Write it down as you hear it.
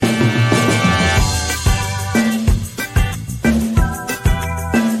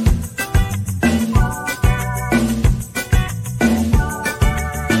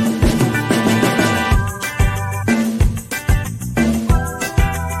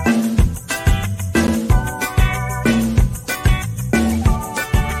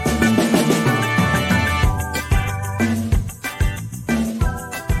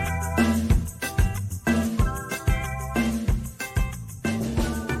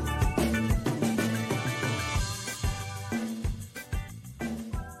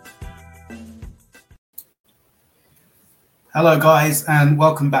Hello, guys, and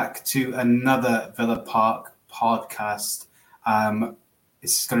welcome back to another Villa Park podcast.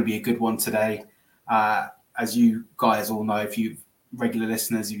 It's going to be a good one today. As you guys all know, if you've regular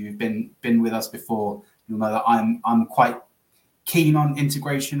listeners, if you've been with us before, you'll know that I'm quite keen on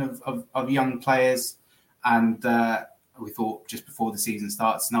integration of young players, and we thought just before the season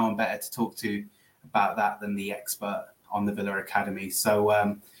starts, no one better to talk to about that than the expert on the Villa Academy.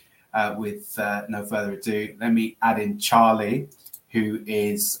 So. With no further ado, let me add in Charlie, who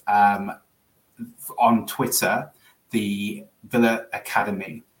is on Twitter, the Villa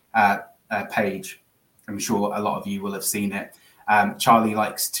Academy page. I'm sure a lot of you will have seen it. Charlie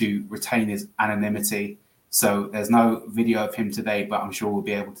likes to retain his anonymity, so there's no video of him today, but I'm sure we'll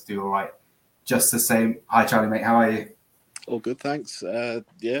be able to do all right just the same. Hi, Charlie, mate. How are you? All good, thanks.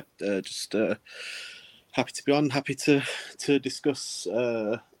 Just happy to be on. Happy to discuss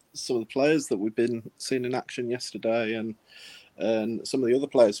some of the players that we've been seeing in action yesterday, and some of the other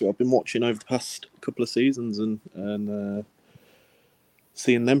players who I've been watching over the past couple of seasons, and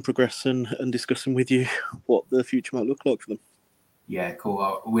seeing them progress and discussing with you what the future might look like for them. Yeah,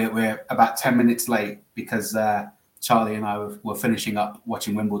 cool. We're about 10 minutes late because Charlie and I were finishing up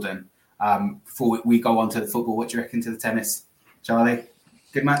watching Wimbledon. Before we go on to the football, what do you reckon to the tennis, Charlie?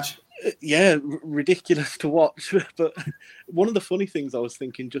 Good match? Yeah, ridiculous to watch. But one of the funny things I was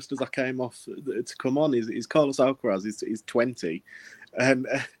thinking just as I came off to come on is Carlos Alcaraz is 20. And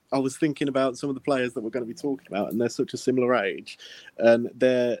I was thinking about some of the players that we're going to be talking about, and they're such a similar age. And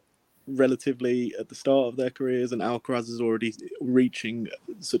they're relatively at the start of their careers, and Alcaraz is already reaching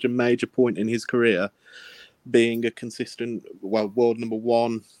such a major point in his career, being a consistent, world number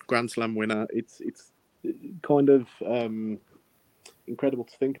one, Grand Slam winner. It's kind of incredible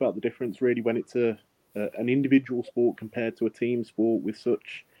to think about the difference, really, when it's an individual sport compared to a team sport with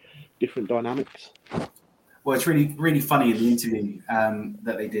such different dynamics. Well, it's really funny in the interview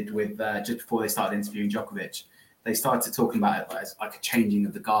that they did with just before they started interviewing Djokovic. They started talking about it as like a changing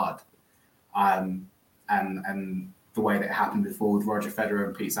of the guard, and the way that it happened before with Roger Federer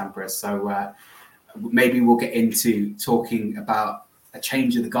and Pete Sampras. So maybe we'll get into talking about a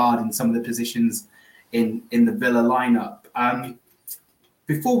change of the guard in some of the positions in the Villa lineup.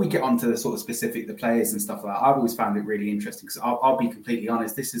 Before we get on to the sort of specific, the players and stuff like that, I've always found it really interesting because I'll be completely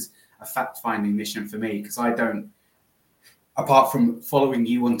honest, this is a fact-finding mission for me because I don't, apart from following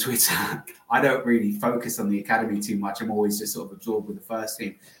you on Twitter, I don't really focus on the academy too much. I'm always just sort of absorbed with the first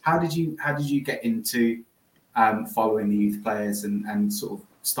team. How did you get into following the youth players and sort of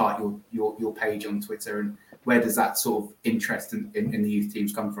start your page on Twitter, and where does that sort of interest in the youth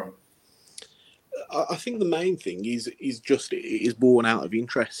teams come from? I think the main thing is born out of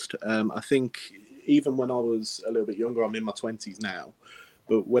interest. I think even when I was a little bit younger, I'm in my 20s now,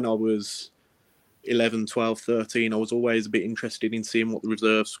 but when I was 11, 12, 13, I was always a bit interested in seeing what the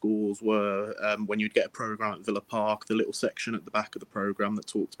reserve scores were. When you'd get a programme at Villa Park, the little section at the back of the programme that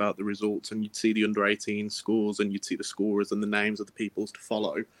talked about the results, and you'd see the under-18 scores, and you'd see the scorers and the names of the peoples to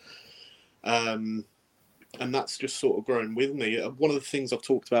follow. And that's just sort of grown with me. One of the things I've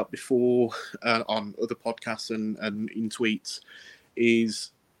talked about before on other podcasts and in tweets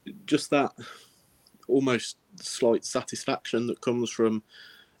is just that almost slight satisfaction that comes from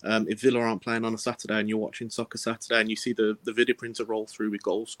if Villa aren't playing on a Saturday and you're watching Soccer Saturday and you see the video printer roll through with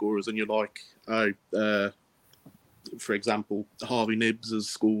goal scorers and you're like, for example, Harvey Nibbs has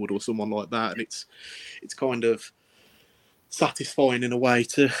scored or someone like that. And it's kind of satisfying in a way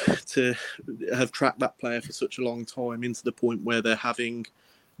to have tracked that player for such a long time into the point where they're having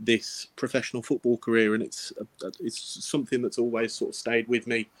this professional football career, and it's something that's always sort of stayed with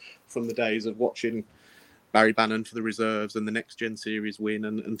me from the days of watching Barry Bannon for the reserves and the Next Gen series win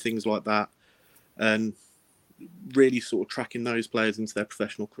and things like that, and really sort of tracking those players into their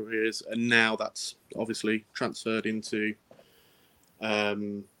professional careers. And now that's obviously transferred into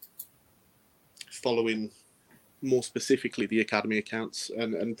following more specifically the academy accounts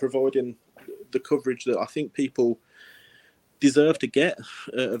and providing the coverage that I think people deserve to get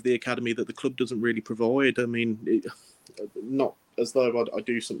of the academy that the club doesn't really provide. I mean, not as though I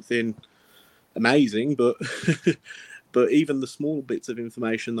do something amazing, but but even the small bits of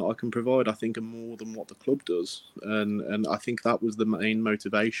information that I can provide, I think, are more than what the club does. And I think that was the main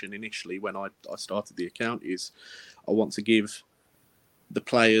motivation initially when I started the account, is I want to give the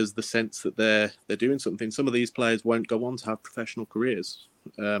players the sense that they're doing something. Some of these players won't go on to have professional careers.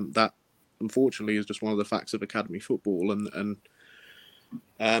 That, unfortunately, is just one of the facts of academy football. And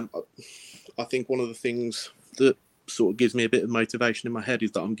I think one of the things that sort of gives me a bit of motivation in my head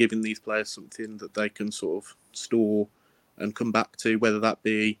is that I'm giving these players something that they can sort of store and come back to, whether that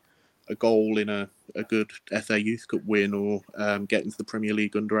be a goal in a good FA Youth Cup win, or get into the Premier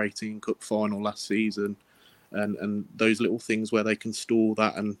League under-18 Cup final last season, and those little things where they can store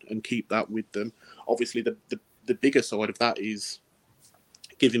that and keep that with them. Obviously, the bigger side of that is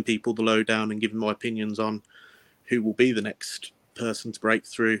giving people the lowdown and giving my opinions on who will be the next person to break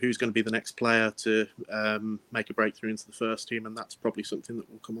through, who's going to be the next player to make a breakthrough into the first team, and that's probably something that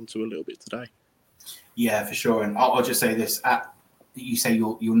we'll come on to a little bit today. Yeah, for sure. And I'll just say this: you say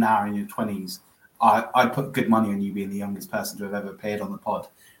you're now in your 20s. I put good money on you being the youngest person to have ever appeared on the pod,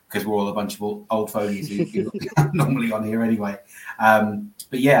 because we're all a bunch of old fogies who are normally on here anyway.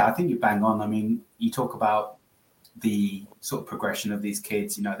 But yeah, I think you bang on. I mean, you talk about the sort of progression of these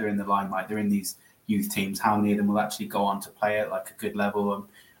kids. You know, they're in the limelight, they're in these youth teams. How many of them will actually go on to play at like a good level? I've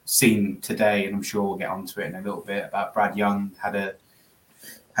seen today, and I'm sure we'll get onto it in a little bit, about Brad Young had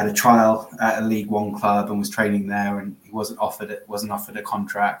a trial at a League One club and was training there, and he wasn't offered a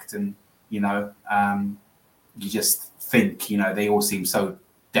contract. And you just think, they all seem so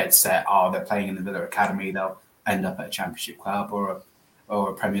dead set. They're playing in the Villa Academy, they'll end up at a Championship club or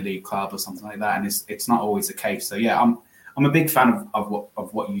a Premier League club or something like that, and it's not always the case. So yeah, I'm a big fan of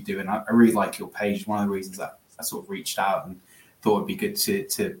what you do, and I really like your page. One of the reasons that I sort of reached out and thought it'd be good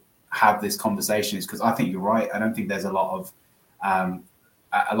to have this conversation is because I think you're right. I don't think there's a lot of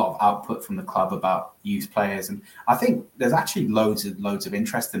output from the club about youth players, and I think there's actually loads of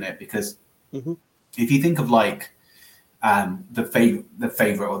interest in it, because if you think of like the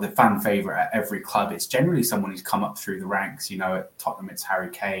favorite or the fan favorite at every club, it's generally someone who's come up through the ranks. At Tottenham it's Harry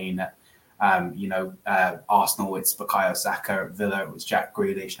Kane, at Arsenal it's Bukayo Saka, at Villa it was Jack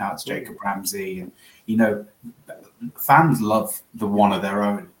Grealish, now it's Jacob Ramsey, and fans love the one of their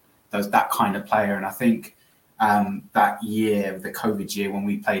own, that kind of player. And I think that year, the COVID year, when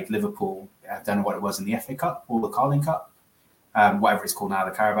we played Liverpool, I don't know what it was in the FA Cup or the Carling Cup, whatever it's called now,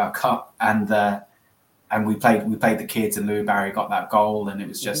 the Carabao Cup, and we played the kids, and Louis Barry got that goal, and it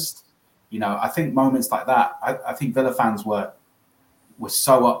was just, I think moments like that, I think Villa fans were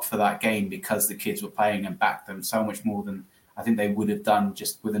so up for that game because the kids were playing and backed them so much more than I think they would have done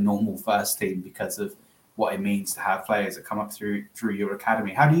just with a normal first team, because of what it means to have players that come up through your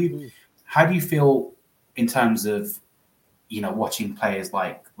academy. How do you feel in terms of watching players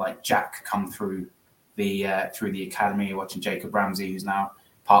like Jack come through the academy, watching Jacob Ramsey, who's now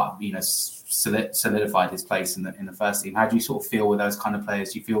part of, solidified his place in the first team? How do you sort of feel with those kind of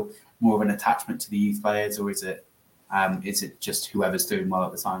players? Do you feel more of an attachment to the youth players, or is it just whoever's doing well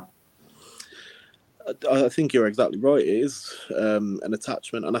at the time? I think you're exactly right. It is an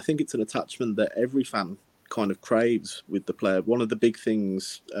attachment, and I think it's an attachment that every fan kind of craves with the player. One of the big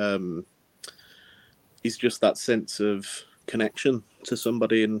things is just that sense of connection to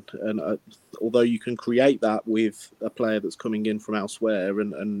somebody, and although you can create that with a player that's coming in from elsewhere,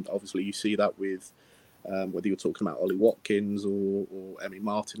 and obviously you see that with whether you're talking about Ollie Watkins or Emi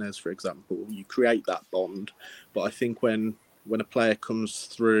Martinez, for example, you create that bond. But I think when a player comes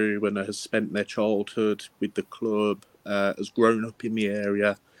through and has spent their childhood with the club, has grown up in the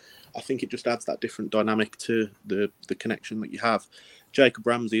area, I think it just adds that different dynamic to the connection that you have. Jacob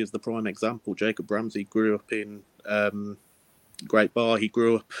Ramsey is the prime example. Jacob Ramsey grew up in Great Bar. He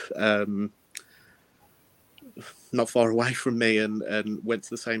grew up not far away from me, and went to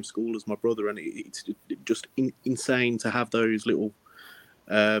the same school as my brother. And it's just insane to have those little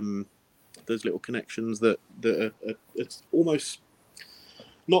connections that are, it's almost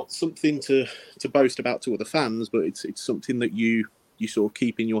not something to boast about to other fans, but it's something that you sort of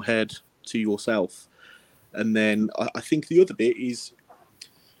keep in your head to yourself. And then I think the other bit is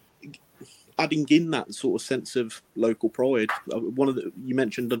adding in that sort of sense of local pride. You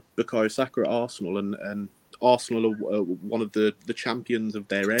mentioned Bukayo Saka at Arsenal, and Arsenal are one of the champions of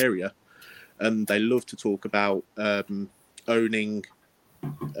their area, and they love to talk about owning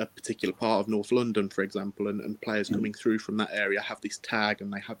a particular part of North London, for example, and players coming through from that area have this tag,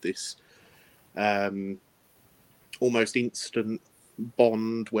 and they have this almost instant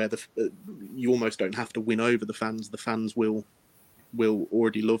bond where you almost don't have to win over the fans. The fans will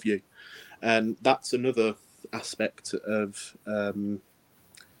already love you. And that's another aspect of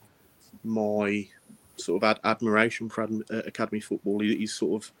my sort of admiration for academy football. He's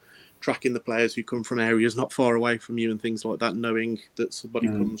sort of tracking the players who come from areas not far away from you and things like that, knowing that somebody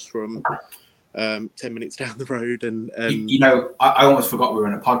comes from 10 minutes down the road. And I almost forgot we were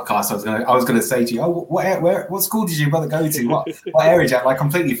in a podcast. I was gonna say to you, what school did your brother go to? What area? Jack? I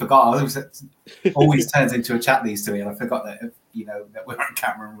completely forgot. Always turns into a chat these two, and I forgot that that we're on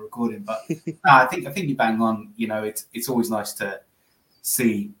camera and recording. But I think you bang on. It's always nice to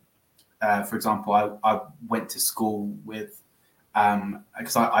see. For example, I went to school with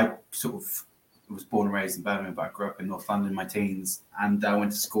because I sort of was born and raised in Birmingham, but I grew up in North London in my teens, and I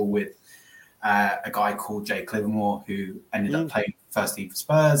went to school with a guy called Jay Clivermore, who ended up playing first team for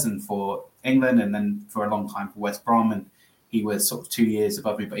Spurs and for England, and then for a long time for West Brom. And he was sort of 2 years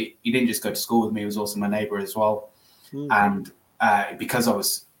above me, but he didn't just go to school with me; he was also my neighbour as well. And because I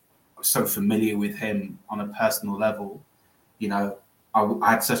was so familiar with him on a personal level, you know,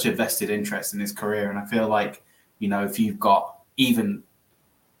 I had such a vested interest in his career, and I feel like, you know, if you've got, even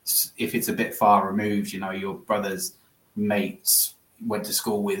if it's a bit far removed, you know, your brother's mates went to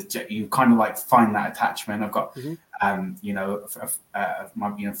school with, you kind of like find that attachment. I've got, you know,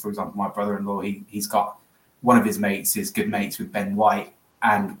 for example, my brother-in-law, he's got one of his mates is good mates with Ben White,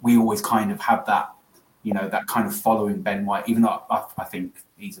 and we always kind of have that, you know, that kind of following Ben White, even though I think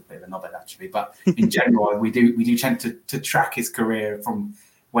he's a bit of a knobhead actually, but in general, we do tend to track his career from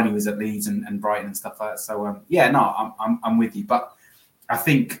when he was at Leeds and Brighton and stuff like that. So I'm with you, but I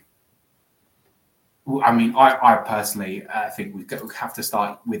think, I mean, I personally think we have to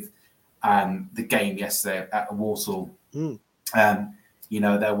start with the game yesterday at Walsall. You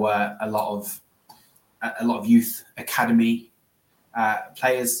know, there were a lot of youth academy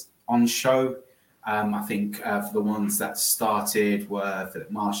players on show. I think for the ones that started were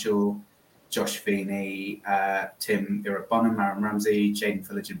Philip Marshall, Josh Feeney, Tim Irabonham, Aaron Ramsey, Jaden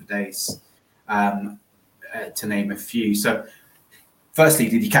Philogene-Badace, to name a few. So, firstly,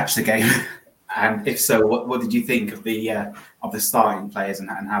 did you catch the game? And if so, what did you think of the starting players and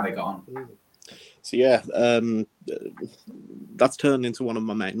how they got on? So yeah, that's turned into one of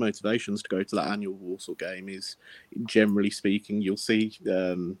my main motivations to go to that annual Walsall game. Is, generally speaking, you'll see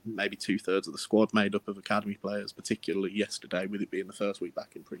maybe 2/3 of the squad made up of academy players, particularly yesterday with it being the first week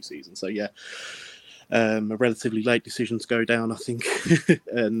back in pre-season. So yeah, a relatively late decision to go down, I think,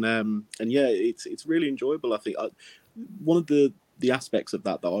 and yeah, it's really enjoyable. I think one of the aspects of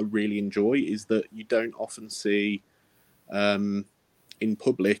that I really enjoy is that you don't often see in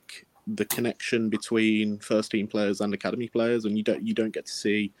public the connection between first team players and academy players, and you don't get to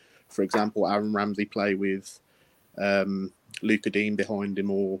see, for example, Aaron Ramsey play with Luca Dean behind him,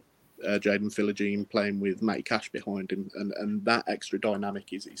 or Jaden Philogene playing with Matty Cash behind him, and that extra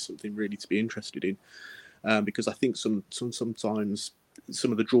dynamic is something really to be interested in, because I think sometimes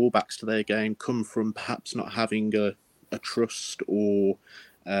some of the drawbacks to their game come from perhaps not having a trust or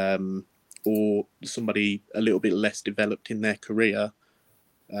somebody a little bit less developed in their career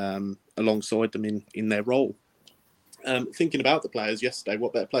alongside them in their role. Thinking about the players yesterday,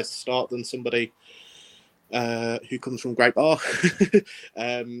 what better place to start than somebody who comes from Great Bar,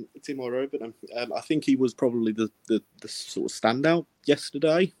 Tim O'Rourke. I think he was probably the sort of standout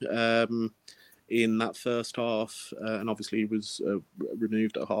yesterday in that first half, and obviously he was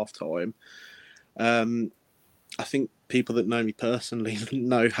removed at half time. I think people that know me personally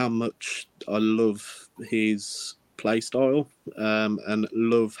know how much I love his play style, and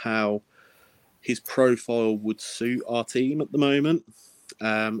love how his profile would suit our team at the moment.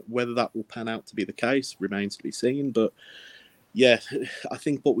 Whether that will pan out to be the case remains to be seen. But yeah, I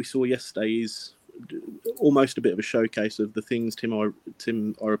think what we saw yesterday is almost a bit of a showcase of the things Tim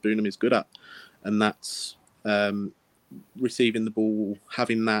Irabunam is good at, and that's receiving the ball,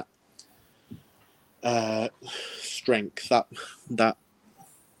 having that strength, that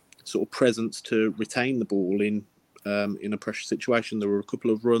sort of presence to retain the ball in a pressure situation. There were a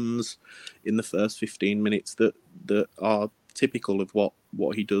couple of runs in the first 15 minutes that are typical of what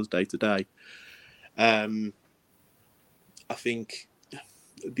he does day to day. I think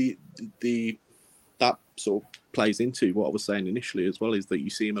that sort of plays into what I was saying initially as well, is that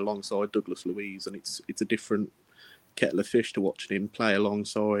you see him alongside Douglas Luiz, and it's a different kettle of fish to watching him play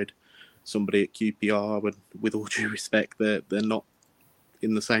alongside somebody at QPR. With all due respect, they're not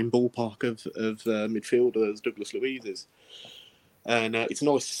in the same ballpark of midfielder as Douglas Luiz is, and it's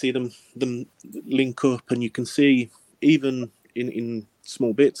nice to see them link up, and you can see even in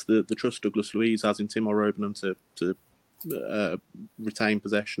small bits the trust Douglas Luiz has in Tim O'Rourke to retain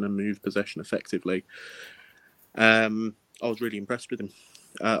possession and move possession effectively. I was really impressed with him.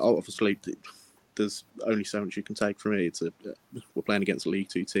 Obviously, there's only so much you can take from it. We're playing against a League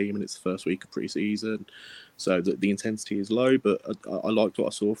Two team, and it's the first week of pre-season, so the intensity is low. But I liked what I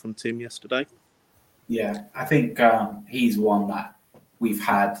saw from Tim yesterday. Yeah, I think he's one that we've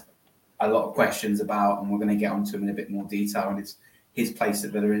had a lot of questions about, and we're going to get onto him in a bit more detail, and his place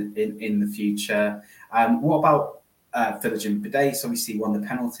at Villa in the future. What about Philogene-Badace? Obviously, won the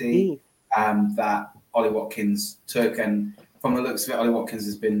penalty that Ollie Watkins took, and from the looks of it, Ollie Watkins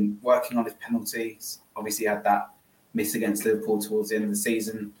has been working on his penalties. Obviously, had that miss against Liverpool towards the end of the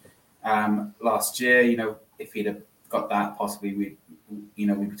season last year. You know, if he'd have got that, possibly we'd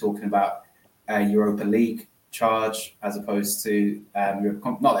be talking about a Europa League charge as opposed to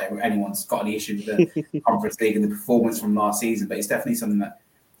not that anyone's got any issue with the Conference League and the performance from last season, but it's definitely something that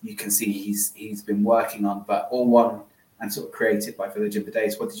you can see he's been working on. But all won and sort of created by Villa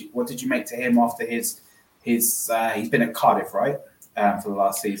Days. What did you make to him after his he's been at Cardiff, right, for the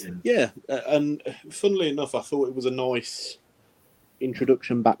last season? Yeah, and funnily enough, I thought it was a nice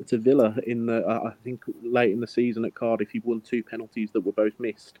introduction back to Villa. In the I think late in the season at Cardiff, he won 2 penalties that were both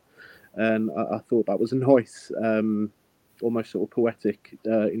missed, and I thought that was a nice, almost sort of poetic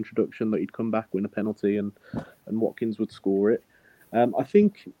introduction that he'd come back, win a penalty, and Watkins would score it. I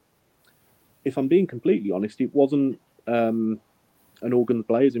think, if I'm being completely honest, it wasn't an organs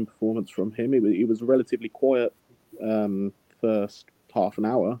blazing performance from him. It was relatively quiet first half an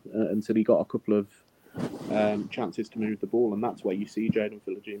hour until he got a couple of chances to move the ball, and that's where you see Jaden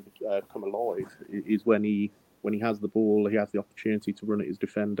Philogene come alive. Is when he has the ball, he has the opportunity to run at his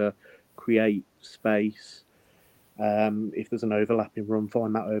defender, create space. If there's an overlapping run,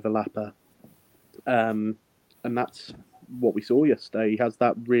 find that overlapper, and that's what we saw yesterday. He has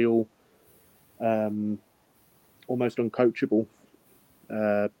that real, almost uncoachable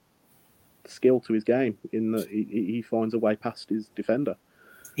skill to his game in that he finds a way past his defender.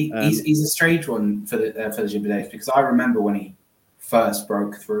 He's a strange one for the Gibbidates, because I remember when he first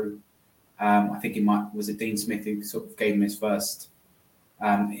broke through. I think was it Dean Smith who sort of gave him his first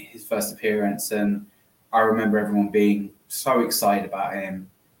appearance, and I remember everyone being so excited about him,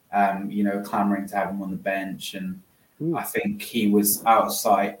 clamoring to have him on the bench, and I think he was out of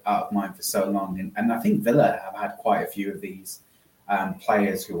sight, out of mind for so long, and I think Villa have had quite a few of these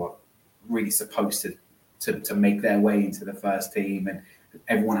players who are really supposed to make their way into the first team, and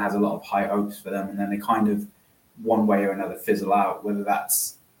everyone has a lot of high hopes for them, and then they kind of one way or another fizzle out, whether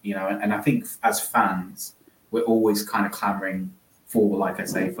that's, and I think as fans, we're always kind of clamoring for, like I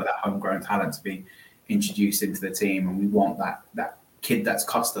say, for that homegrown talent to be introduced into the team, and we want that kid that's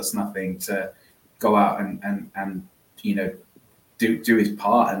cost us nothing to go out and do his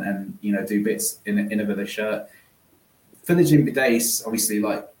part and do bits in a Villa shirt. Philogene Bidace, obviously,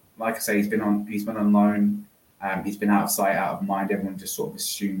 like I say, he's been on loan. He's been out of sight, out of mind. Everyone just sort of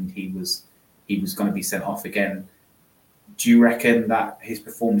assumed he was going to be sent off again. Do you reckon that his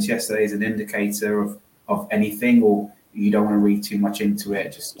performance yesterday is an indicator of anything, or you don't want to read too much into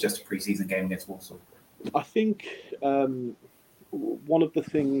it? Just a pre-season game against Walsall. I think one of the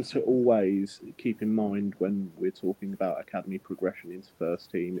things to always keep in mind when we're talking about academy progression into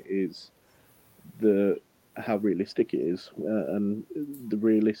first team is how realistic it is, and the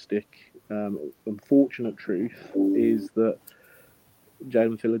realistic, unfortunate truth is that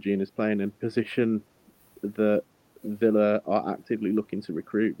Jaden Philogene is playing in a position that Villa are actively looking to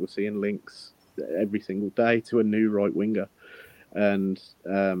recruit. We're seeing links every single day to a new right winger, and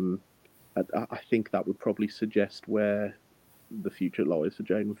I think that would probably suggest where the future lies for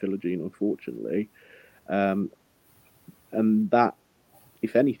Jaden Philogene, unfortunately, and that,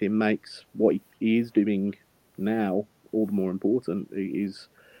 if anything, makes what he is doing now all the more important. Is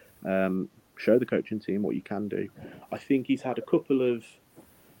show the coaching team what you can do. I think he's had a couple of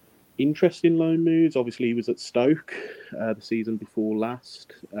interesting loan moves. Obviously, he was at Stoke the season before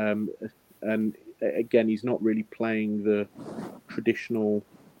last, and again, he's not really playing the traditional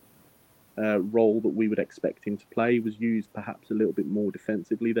role that we would expect him to play. He was used perhaps a little bit more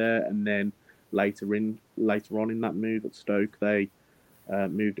defensively there, and then later on in that move at Stoke, they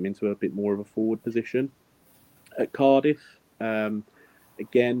moved him into a bit more of a forward position. At Cardiff,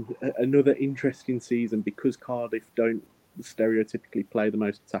 again, another interesting season, because Cardiff don't stereotypically play the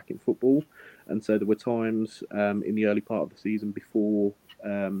most attacking football, and so there were times in the early part of the season before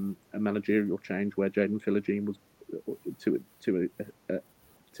a managerial change where Jaden Philogene was to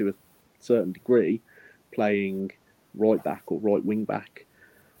a certain degree playing right back or right wing back,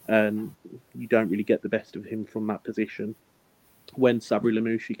 and you don't really get the best of him from that position. When Sabri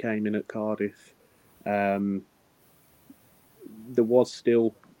Lamouchi came in at Cardiff, there was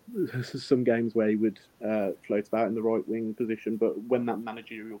still some games where he would float about in the right wing position, but when that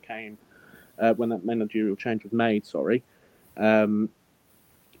managerial change was made,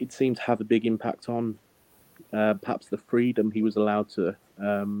 it seemed to have a big impact on perhaps the freedom he was allowed to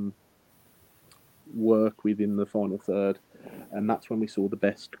work within the final third, and that's when we saw the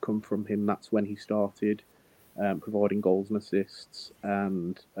best come from him. That's when he started providing goals and assists,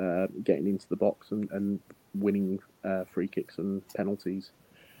 and getting into the box and winning free kicks and penalties.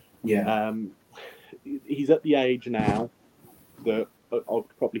 Yeah, he's at the age now that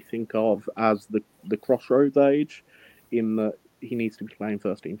I'd probably think of as the crossroads age, in that he needs to be playing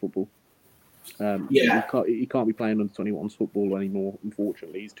first team football. He can't be playing under 21s football anymore.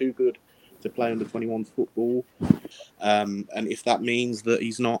 Unfortunately, he's too good to play under 21s football. And if that means that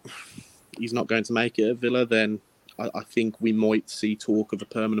he's not going to make it at Villa, then I think we might see talk of a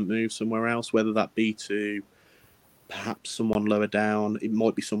permanent move somewhere else, whether that be to perhaps someone lower down. It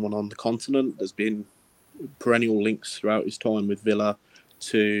might be someone on the continent. There's been perennial links throughout his time with Villa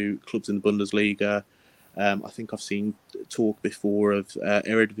to clubs in the Bundesliga. I think I've seen talk before of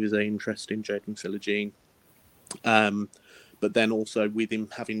Eredivisie interest in Jadon Philogene. But then also with him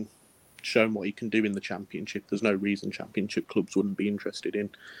having shown what he can do in the Championship, there's no reason Championship clubs wouldn't be interested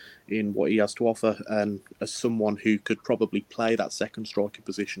in what he has to offer. And as someone who could probably play that second striker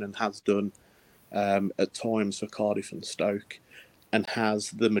position and has done at times for Cardiff and Stoke, and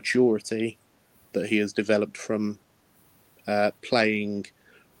has the maturity that he has developed from playing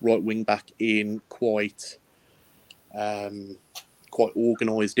right wing back in quite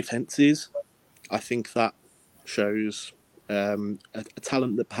organised defences, I think that shows a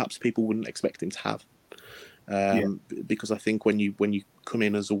talent that perhaps people wouldn't expect him to have. Because I think when you come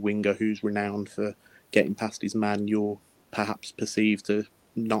in as a winger who's renowned for getting past his man, you're perhaps perceived to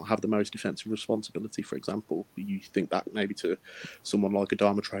not have the most defensive responsibility. For example, you think that maybe to someone like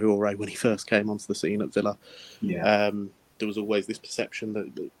Adama Traore when he first came onto the scene at Villa. There was always this perception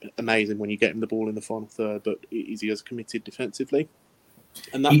that amazing when you get him the ball in the final third, but is he as committed defensively?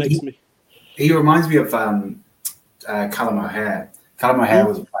 And that makes me... He reminds me of Callum O'Hare. Callum O'Hare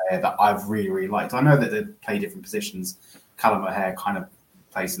was a player that I've really, really liked. I know that they play different positions. Callum O'Hare kind of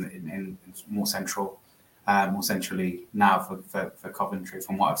plays in more centrally now for Coventry,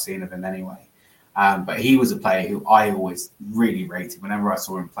 from what I've seen of him anyway. But he was a player who I always really rated. Whenever I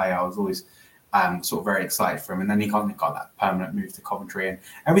saw him play, I was always sort of very excited for him. And then he kind of got that permanent move to Coventry. And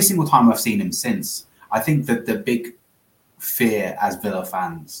every single time I've seen him since, I think that the big fear as Villa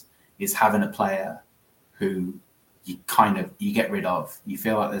fans is having a player who you get rid of. You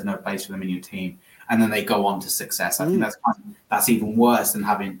feel like there's no place for them in your team, and then they go on to success. I think that's even worse than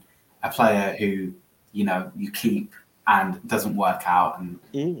having a player who you keep and doesn't work out, and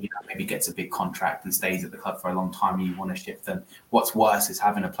maybe gets a big contract and stays at the club for a long time. And you want to shift them. What's worse is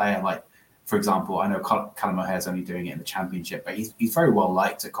having a player like, for example, I know Callum O'Hare's only doing it in the Championship, but he's very well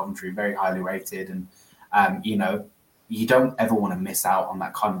liked at Coventry, very highly rated, and you don't ever want to miss out on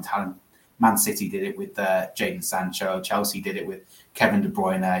that kind of talent. Man City did it with Jadon Sancho. Chelsea did it with Kevin De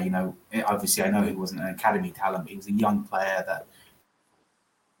Bruyne. Obviously, I know he wasn't an academy talent, but he was a young player that,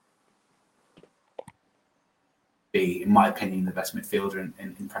 be, in my opinion, the best midfielder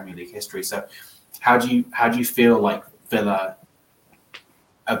in Premier League history. So, how do you feel like Villa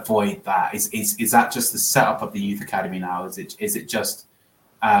avoid that? Is that just the setup of the youth academy now? Is it just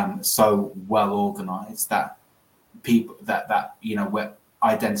so well organised that people that we're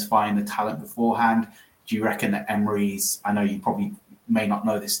identifying the talent beforehand? Do you reckon that Emery's, I know you probably may not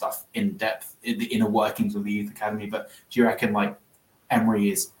know this stuff in depth, in the inner workings of the youth academy, but do you reckon like Emery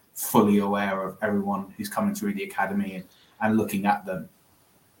is fully aware of everyone who's coming through the academy and looking at them?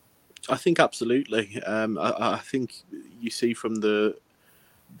 I think absolutely. I think you see from the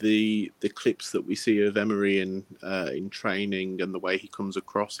clips that we see of Emery in training and the way he comes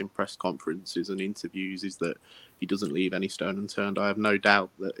across in press conferences and interviews is that he doesn't leave any stone unturned. I have no doubt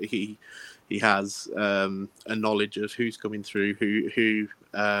that he has a knowledge of who's coming through, who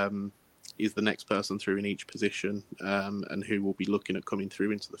is the next person through in each position, and who will be looking at coming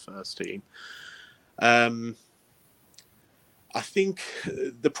through into the first team. I think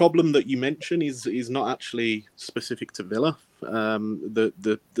the problem that you mention is not actually specific to Villa.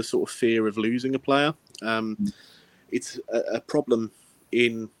 The sort of fear of losing a player. It's a problem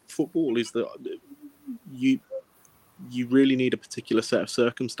in football is that you really need a particular set of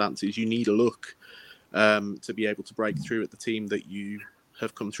circumstances. You need a look to be able to break through at the team that you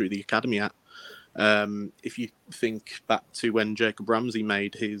have come through the academy at. If you think back to when Jacob Ramsey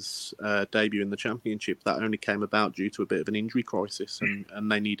made his debut in the Championship, that only came about due to a bit of an injury crisis,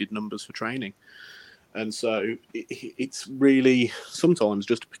 and they needed numbers for training. And so it's really sometimes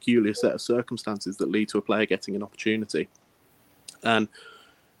just a peculiar set of circumstances that lead to a player getting an opportunity. And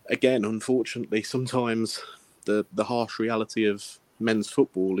again, unfortunately, sometimes the harsh reality of men's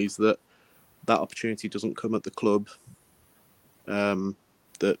football is that opportunity doesn't come at the club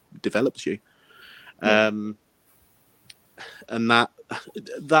that develops you. And that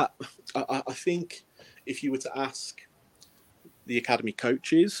I think if you were to ask the academy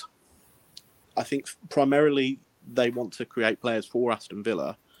coaches, I think primarily they want to create players for Aston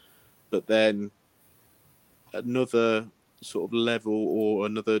Villa, but then another sort of level or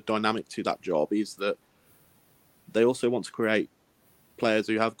another dynamic to that job is that they also want to create players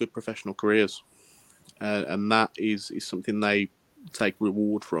who have good professional careers, and that is something they take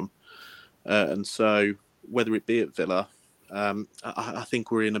reward from. And so, whether it be at Villa, I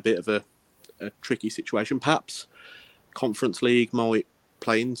think we're in a bit of a tricky situation. Perhaps Conference League might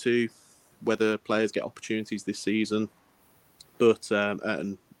play into whether players get opportunities this season, but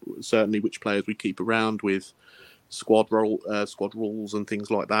and certainly which players we keep around with squad rules and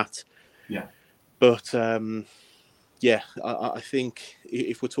things like that. Yeah. But I think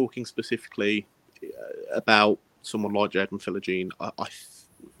if we're talking specifically about someone like Jadon Philogene,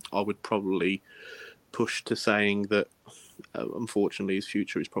 I would probably push to saying that unfortunately his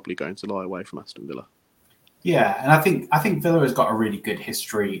future is probably going to lie away from Aston Villa. Yeah, and I think Villa has got a really good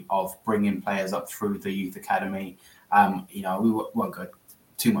history of bringing players up through the youth academy. We won't go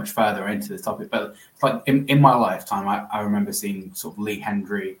too much further into the topic, but it's like in my lifetime, I remember seeing sort of Lee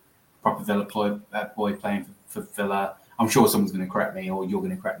Hendry, proper Villa boy playing for Villa. I'm sure someone's going to correct me, or you're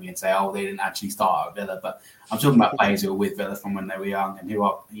going to correct me and say, "Oh, they didn't actually start at Villa." But I'm talking about players who were with Villa from when they were young and who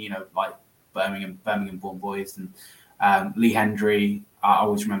are, like Birmingham-born boys. And Lee Hendry, I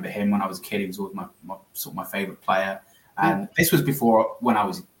always remember him when I was a kid. He was always my favourite player. And this was before when I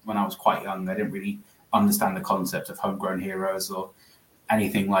was quite young. I didn't really understand the concept of homegrown heroes or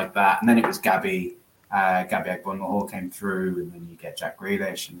anything like that. And then it was Gabby Agbonlahor came through, and then you get Jack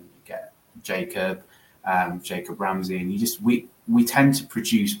Grealish, and then you get Jacob Ramsey, and we tend to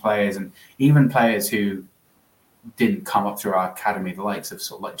produce players, and even players who didn't come up through our academy, the likes of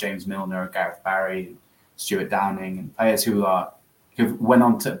sort of like James Milner, Gareth Barry, and Stuart Downing, and players who went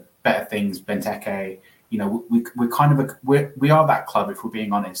on to better things, Benteke. We are that club, if we're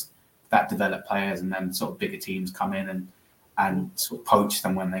being honest, that develop players, and then sort of bigger teams come in and sort of poach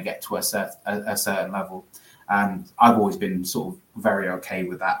them when they get to a certain level. And I've always been sort of very okay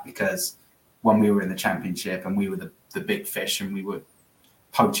with that, because when we were in the Championship and we were the big fish and we were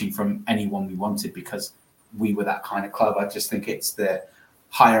poaching from anyone we wanted because we were that kind of club. I just think it's the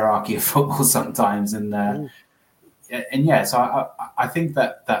hierarchy of football sometimes. So I think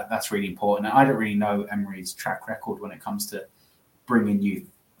that's really important. And I don't really know Emery's track record when it comes to bringing youth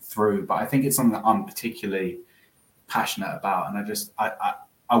through, but I think it's something that I'm particularly passionate about. And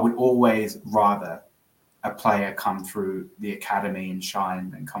I would always rather a player come through the academy and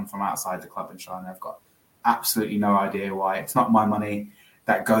shine than come from outside the club and shine. I've got absolutely no idea why. It's not my money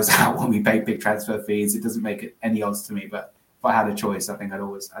that goes out when we pay big transfer fees. It doesn't make it any odds to me. But if I had a choice, I think I'd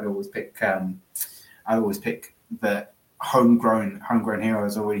always pick the homegrown hero,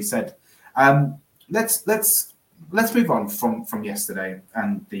 as I already said. Let's move on from yesterday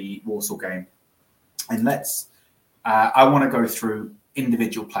and the Walsall game, and I want to go through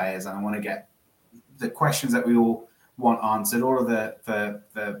individual players, and I want to get the questions that we all want answered, all of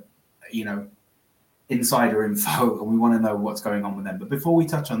the insider info, and we want to know what's going on with them. But before we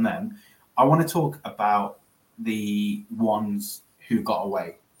touch on them, I want to talk about the ones who got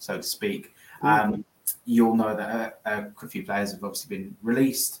away, so to speak. You'll know that a few players have obviously been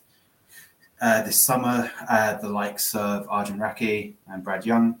released this summer, the likes of Arjun Raki and Brad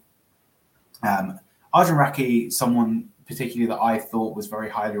Young. Arjun Raki, someone particularly that I thought was very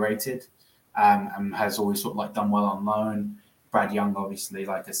highly rated, and has always sort of like done well on loan. Brad Young, obviously,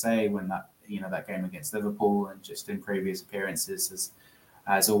 like I say, when that game against Liverpool and just in previous appearances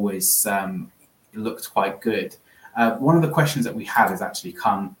has always looked quite good. One of the questions that we had has actually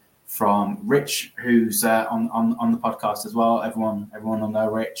come from Rich, who's on the podcast as well. Everyone will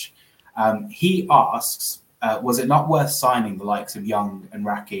know Rich. He asks, was it not worth signing the likes of Young and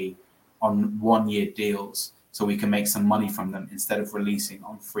Raki on 1-year deals so we can make some money from them instead of releasing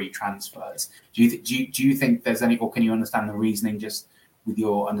on free transfers? Do you think there's any, or can you understand the reasoning just with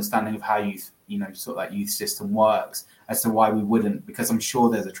your understanding of how sort of that youth system works as to why we wouldn't? Because I'm sure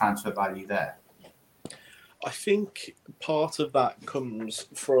there's a transfer value there. I think part of that comes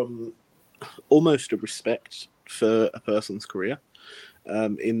from almost a respect for a person's career,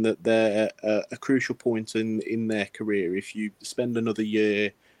 in that they're a crucial point in their career. If you spend another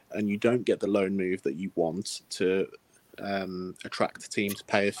year and you don't get the loan move that you want to attract a team to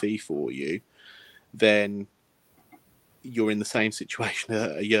pay a fee for you, then you're in the same situation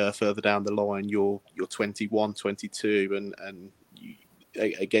a year further down the line. You're 21, 22, and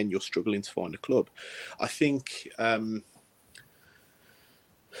again, you're struggling to find a club. I think,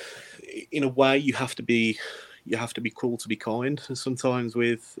 in a way, you have to be cruel to be kind sometimes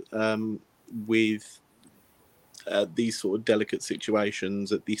with these sort of delicate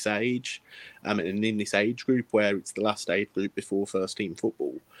situations at this age, and in this age group where it's the last age group before first team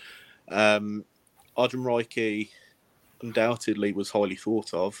football. Arjun Raiki undoubtedly was highly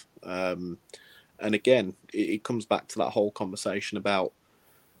thought of, And again, it comes back to that whole conversation about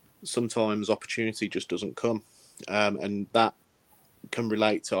sometimes opportunity just doesn't come. And that can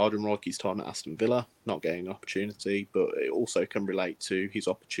relate to Arden Roike's time at Aston Villa, not getting an opportunity, but it also can relate to his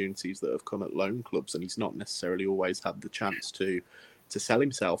opportunities that have come at loan clubs, and he's not necessarily always had the chance to sell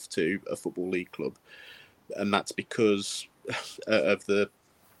himself to a Football League club. And that's because of the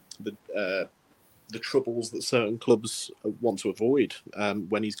troubles that certain clubs want to avoid.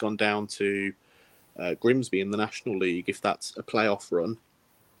 When he's gone down to Grimsby in the National League, if that's a playoff run,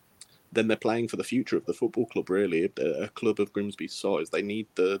 then they're playing for the future of the football club, really. A club of Grimsby's size, they need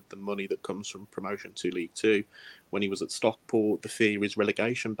the money that comes from promotion to League Two. When he was at Stockport, the fear is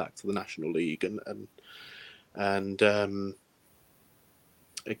relegation back to the National League. And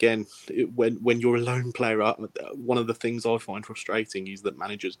again, when you're a lone player, one of the things I find frustrating is that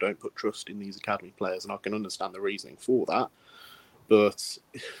managers don't put trust in these academy players, and I can understand the reasoning for that. But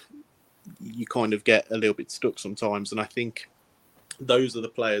you kind of get a little bit stuck sometimes, and I think those are the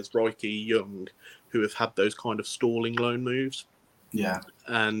players, Roike, Young, who have had those kind of stalling loan moves. Yeah.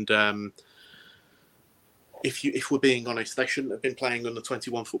 And if we're being honest, they shouldn't have been playing under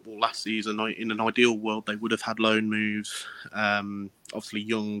 21 football last season. In an ideal world, they would have had loan moves. Obviously,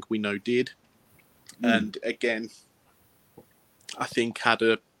 Young, we know, did. And again, I think had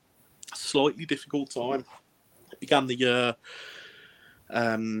a slightly difficult time. Began the year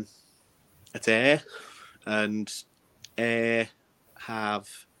at Ayr, and Ayr have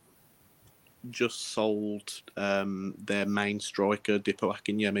just sold their main striker, Dipo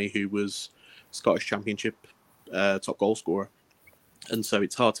Akinyemi, who was Scottish Championship top goal scorer. And so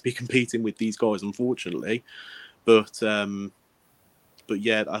it's hard to be competing with these guys, unfortunately. But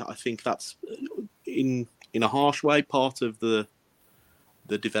yeah, I think that's in a harsh way part of the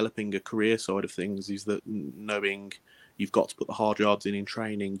developing a career side of things, is that knowing you've got to put the hard yards in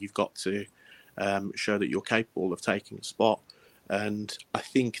training, you've got to show that you're capable of taking a spot. And I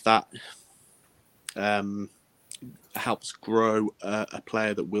think that helps grow a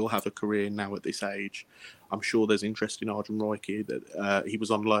player that will have a career now at this age. I'm sure there's interest in Arden Roike. That he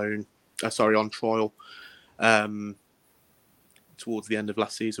was on trial towards the end of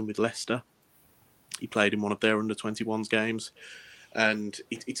last season with Leicester. He played in one of their under-21s games, and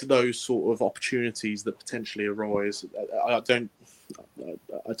it's those sort of opportunities that potentially arise. I don't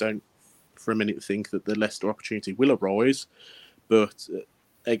for a minute think that the Leicester opportunity will arise, but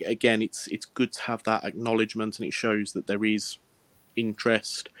again, it's good to have that acknowledgement, and it shows that there is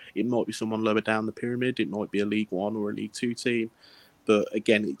interest. It might be someone lower down the pyramid, it might be a League One or a League Two team, but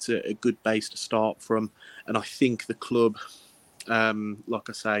again, it's a good base to start from. And I think the club, like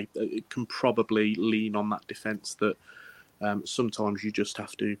I say, it can probably lean on that defence that sometimes you just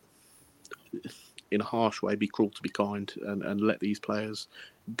have to, in a harsh way, be cruel to be kind, and let these players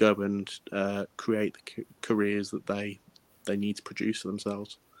go and create the careers that they need to produce for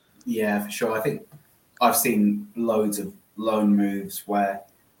themselves. Yeah, for sure. I think I've seen loads of loan moves where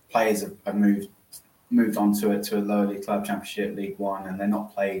players have moved on to a lower league club, Championship, League One, and they're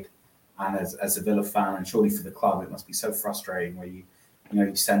not played. And as a Villa fan, and surely for the club, it must be so frustrating where you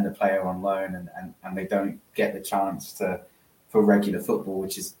send a player on loan and they don't get the chance for regular football,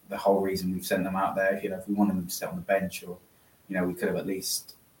 which is the whole reason we've sent them out there. If we wanted them to sit on the bench, or we could have at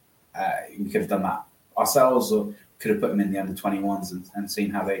least we could have done that ourselves, or could have put them in the under-21s and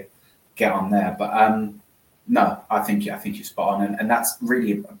seen how they get on there. But no, I think you're spot on, and that's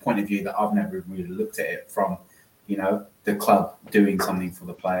really a point of view that I've never really looked at it from, the club doing something for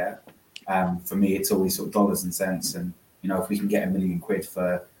the player. For me, it's always sort of dollars and cents, and if we can get £1 million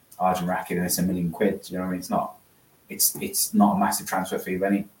for Arden Roike, and it's £1 million, it's not a massive transfer fee of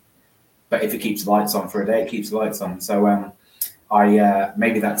any. But if it keeps the lights on for a day, it keeps the lights on. So I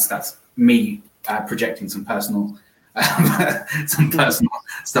maybe that's me projecting some personal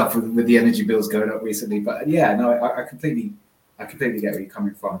stuff with the energy bills going up recently. But yeah, no, I completely get where you're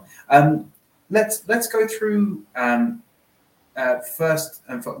coming from. Let's go through first,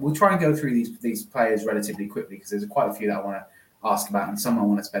 and we'll try and go through these players relatively quickly, because there's quite a few that I want to ask about, and some I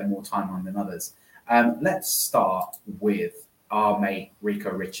want to spend more time on than others. Let's start with our mate Rico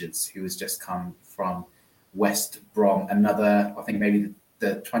Richards, who has just come from West Brom. Another, I think maybe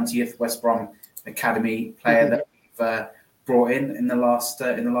the 20th West Brom Academy player that we've brought in the last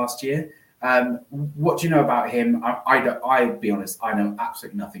year. What do you know about him? I'll be honest, I know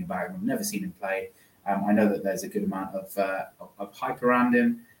absolutely nothing about him. I've never seen him play. I know that there's a good amount of hype around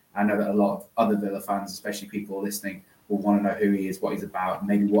him. I know that a lot of other Villa fans, especially people listening, will want to know who he is, what he's about,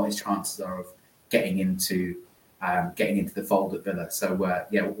 maybe what his chances are of getting into the fold at Villa. So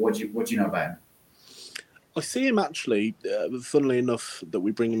yeah, what do you know about him? I see him actually, funnily enough, that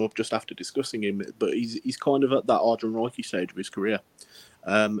we bring him up just after discussing him, but he's kind of at that Arden Reiki stage of his career.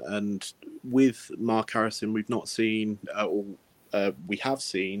 And with Mark Harrison, we've not seen, we have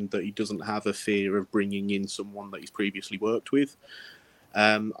seen that he doesn't have a fear of bringing in someone that he's previously worked with.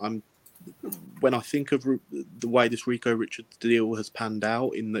 When I think of the way this Rico Richards deal has panned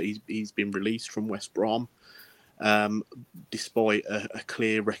out, in that he's been released from West Brom, despite a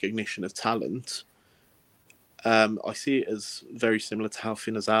clear recognition of talent, I see it as very similar to how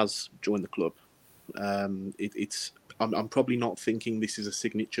Finn Azaz joined the club. I'm probably not thinking this is a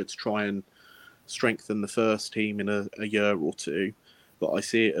signature to try and strengthen the first team in a year or two, but I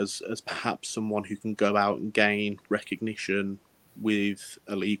see it as perhaps someone who can go out and gain recognition with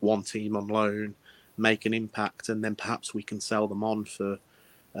a League One team on loan, make an impact, and then perhaps we can sell them on for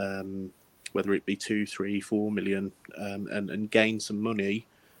whether it be 2, 3, 4 million, and gain some money.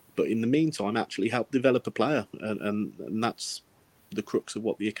 But in the meantime, actually help develop a player, and that's the crux of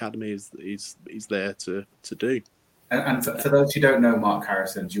what the academy is there to do. And for those who don't know Mark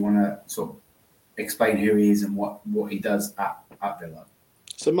Harrison, do you want to sort of explain who he is and what he does at Villa?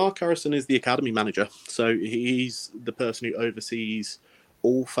 So Mark Harrison is the academy manager. So he's the person who oversees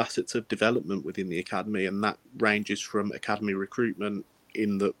all facets of development within the academy, and that ranges from academy recruitment,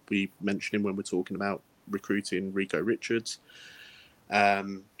 in that we mentioned him when we're talking about recruiting Rico Richards,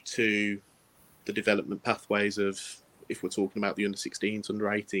 to the development pathways of, if we're talking about the under-16s,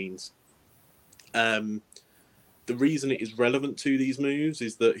 under-18s. The reason it is relevant to these moves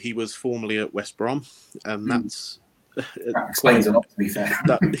is that he was formerly at West Brom, and that explains a lot, to be fair.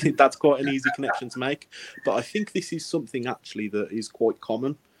 That's quite an easy connection to make. But I think this is something actually that is quite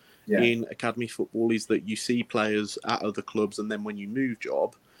common in academy football, is that you see players at other clubs, and then when you move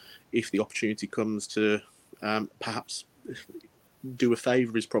job, if the opportunity comes to perhaps do a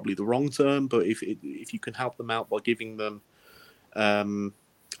favour is probably the wrong term, but if you can help them out by giving them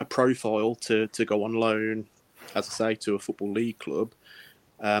a profile to go on loan, as I say, to a football league club,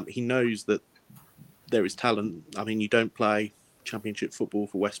 he knows that there is talent. I mean, you don't play Championship football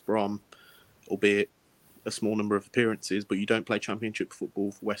for West Brom, albeit a small number of appearances, but you don't play Championship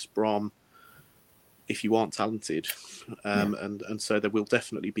football for West Brom if you aren't talented. And so there will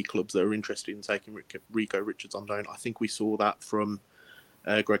definitely be clubs that are interested in taking Rico Richards on loan. I think we saw that from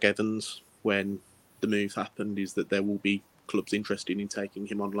Greg Evans when the move happened, is that there will be clubs interested in taking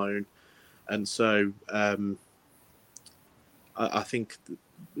him on loan. And so I think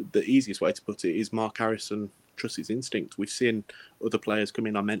the easiest way to put it is Mark Harrison trusts his instinct. We've seen other players come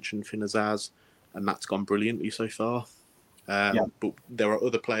in. I mentioned Finn Azaz, and that's gone brilliantly so far. But there are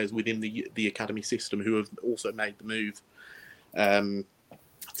other players within the academy system who have also made the move.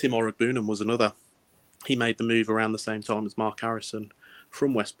 Tim Orugbunan was another. He made the move around the same time as Mark Harrison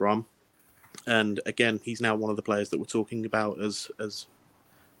from West Brom. And again, he's now one of the players that we're talking about as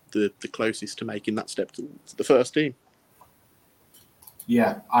the closest to making that step to the first team.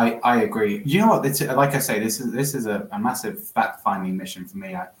 Yeah, I agree. You know what? Like I say, this is a massive fact-finding mission for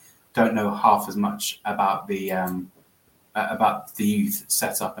me. I don't know half as much about the youth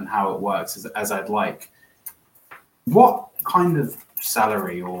setup and how it works as I'd like. What kind of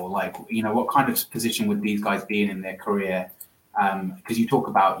salary, or what kind of position would these guys be in their career? Because you talk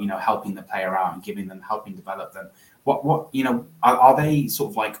about helping the player out and helping develop them. What are they sort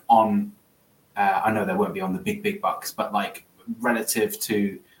of like on? I know they won't be on the big bucks, but like relative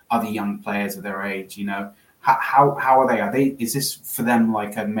to other young players of their age, how are they? Is this for them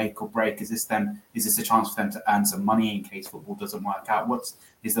like a make or break? Is this a chance for them to earn some money in case football doesn't work out?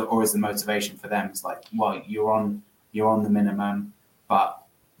 Is the motivation for them? It's like, well, you're on the minimum, but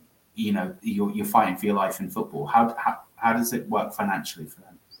you're fighting for your life in football. How does it work financially for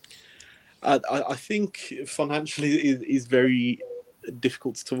them? I think financially is very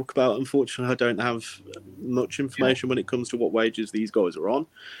difficult to talk about. Unfortunately, I don't have much information when it comes to what wages these guys are on.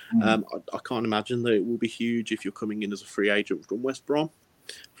 I can't imagine that it will be huge if you're coming in as a free agent from West Brom,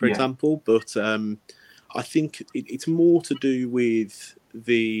 for example. But I think it's more to do with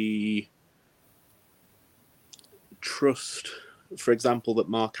the trust, for example, that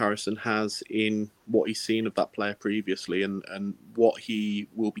Mark Harrison has in what he's seen of that player previously, and what he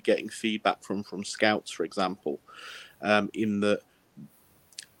will be getting feedback from scouts, for example, in that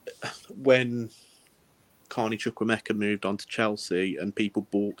when Carney Chukwuemeka moved on to Chelsea and people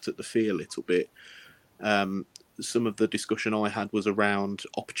balked at the fee a little bit, some of the discussion I had was around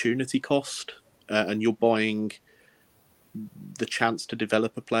opportunity cost, and you're buying the chance to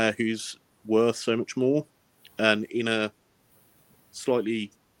develop a player who's worth so much more, and in a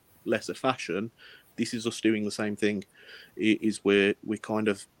slightly lesser fashion, this is us doing the same thing. Is we're kind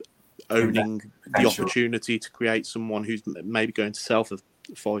of owning the opportunity to create someone who's maybe going to sell for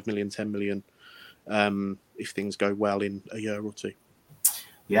 5 million, 10 million, if things go well in a year or two.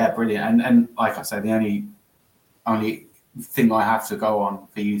 Yeah, brilliant. And like I said, the only thing I have to go on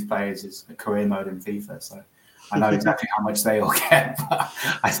for youth players is a career mode in FIFA. So I know exactly how much they all get, but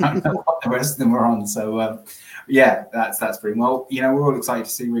I don't know what the rest of them are on. So yeah, that's brilliant. Well, we're all excited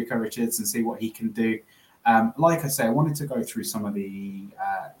to see Rico Richards and see what he can do. Like I say, I wanted to go through some of the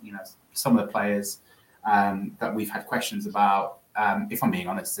players that we've had questions about. If I'm being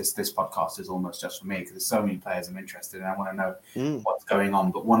honest, this podcast is almost just for me because there's so many players I'm interested in. I want to know what's going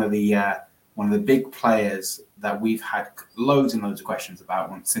on. But one of the big players that we've had loads and loads of questions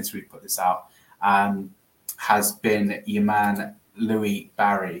about since we've put this out has been your man Louis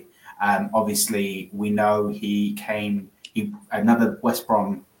Barry. Obviously, we know he another West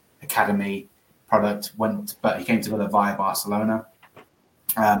Brom academy product but he came to Villa via Barcelona.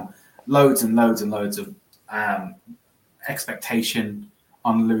 Loads and loads and loads of expectation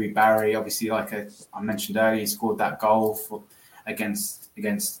on Louis Barry. Obviously, like I mentioned earlier, he scored that goal against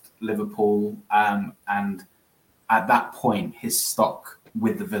Liverpool, and at that point, his stock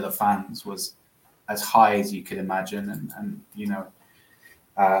with the Villa fans was as high as you could imagine, and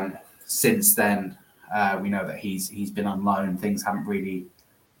since then, we know that he's been on loan. Things haven't really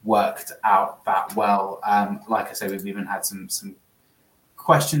worked out that well. Like I say, we've even had some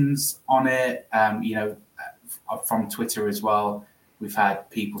questions on it, from Twitter as well. We've had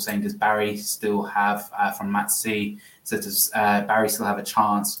people saying, does Barry still have, from Matt C, so does Barry still have a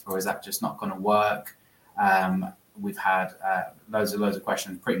chance, or is that just not going to work? We've had loads of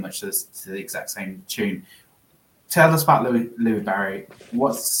questions, pretty much to the exact same tune. Tell us about Louis Barry.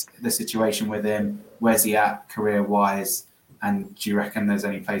 What's the situation with him? Where's he at career-wise? And do you reckon there's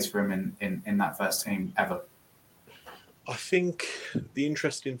any place for him in that first team ever? I think the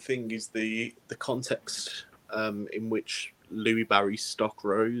interesting thing is the context in which Louis Barry's stock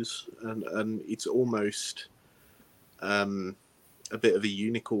rose, and it's almost a bit of a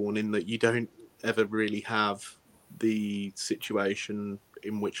unicorn in that you don't ever really have the situation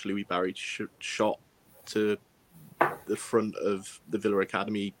in which Louis Barry shot to the front of the Villa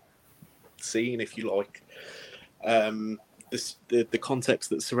Academy scene, if you like. The context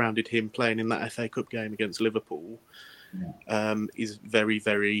that surrounded him playing in that FA Cup game against Liverpool is very,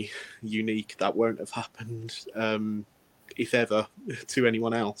 very unique. That won't have happened, if ever, to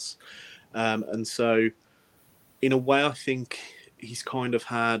anyone else. And so, in a way, I think he's kind of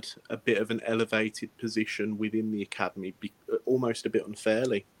had a bit of an elevated position within the academy, almost a bit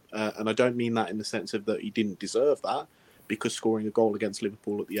unfairly. And I don't mean that in the sense of that he didn't deserve that, because scoring a goal against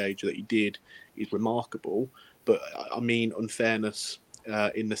Liverpool at the age that he did is remarkable. But I mean unfairness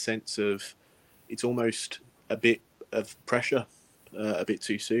in the sense of it's almost a bit of pressure a bit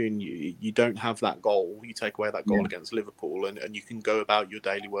too soon. You don't have that goal. You take away that goal against Liverpool and you can go about your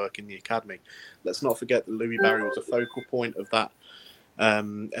daily work in the academy. Let's not forget that Louis Barry was a focal point of that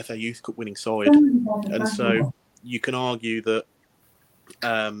FA Youth Cup winning side. And so you can argue that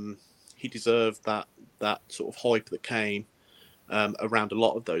he deserved that sort of hype that came around a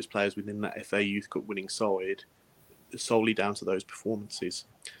lot of those players within that FA Youth Cup winning side, solely down to those performances.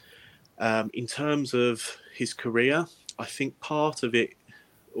 In terms of his career, I think part of it,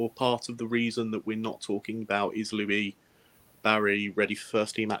 or part of the reason that we're not talking about is Louis Barry ready for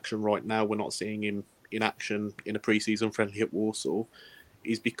first team action right now. We're not seeing him in action in a pre-season friendly at Warsaw,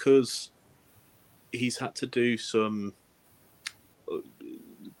 is because he's had to do some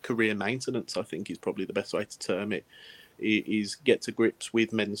career maintenance, I think is probably the best way to term it, is get to grips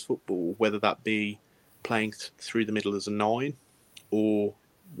with men's football, whether that be playing through the middle as a 9, or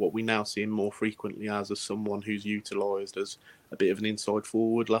what we now see him more frequently as someone who's utilised as a bit of an inside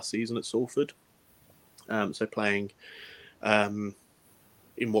forward last season at Salford. So playing in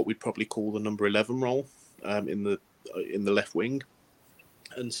what we'd probably call the number 11 role in the left wing.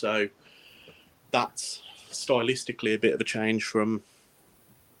 And so that's stylistically a bit of a change from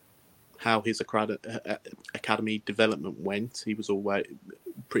how his academy development went. He was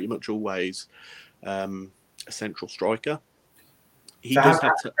pretty much always a central striker.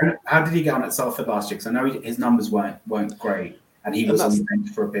 How did he get on at Salford last year? Because I know his numbers weren't great, and he was on the bench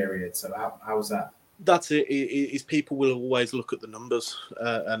for a period. So how was that? That's it. Is people will always look at the numbers,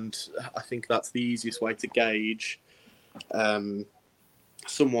 and I think that's the easiest way to gauge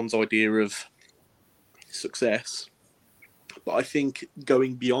someone's idea of success. But I think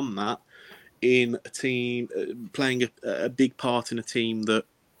going beyond that, in a team, playing a big part in a team that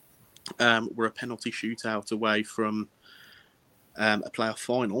were a penalty shootout away from a playoff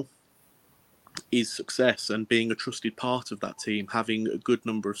final, his success and being a trusted part of that team, having a good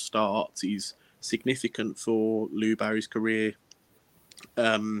number of starts, is significant for Lou Barry's career.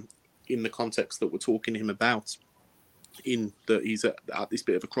 In the context that we're talking to him about, in that he's at this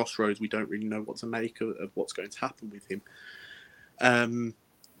bit of a crossroads, we don't really know what to make of what's going to happen with him.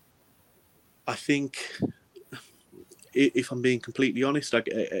 I think, if I'm being completely honest, I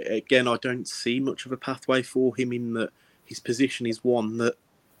don't see much of a pathway for him, in that his position is one that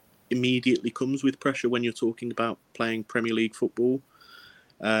immediately comes with pressure when you're talking about playing Premier League football.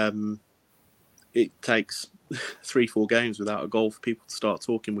 It takes 3-4 games without a goal for people to start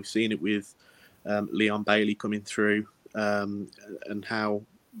talking. We've seen it with Leon Bailey coming through, and how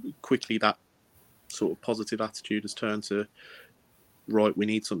quickly that sort of positive attitude has turned to, right, we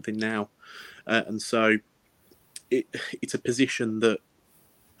need something now. And so it's a position that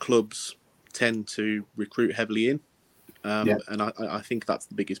clubs tend to recruit heavily in. And I think that's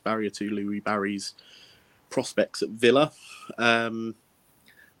the biggest barrier to Louis Barry's prospects at Villa. But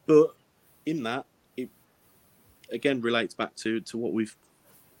in that, it again relates back to what we've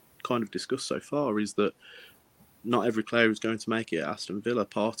kind of discussed so far, is that not every player is going to make it at Aston Villa.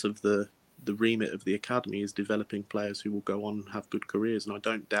 Part of the remit of the academy is developing players who will go on and have good careers. And I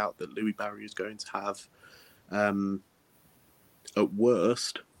don't doubt that Louis Barry is going to have, at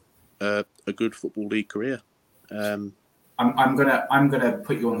worst, a good Football League career. I'm gonna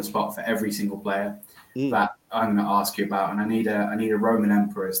put you on the spot for every single player that I'm gonna ask you about, and I need a Roman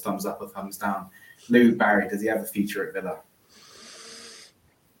Emperor's thumbs up or thumbs down. Louis Barry, does he have a future at Villa?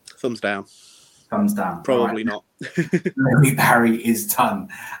 Thumbs down. Thumbs down. Probably not. Louis Barry is done.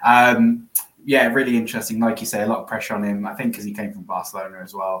 Really interesting. Like you say, a lot of pressure on him. I think because he came from Barcelona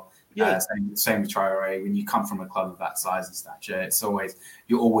as well. Yeah. Same with Traoré. When you come from a club of that size and stature,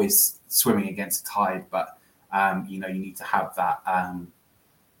 you're always swimming against the tide. But you need to have that kind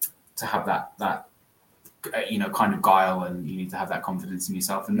of guile, and you need to have that confidence in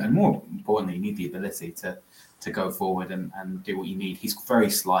yourself, and more importantly, you need the ability to go forward and do what you need. He's very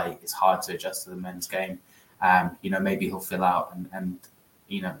slight. It's hard to adjust to the men's game. Maybe he'll fill out and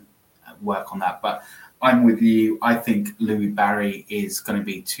work on that. But I'm with you. I think Louis Barry is going to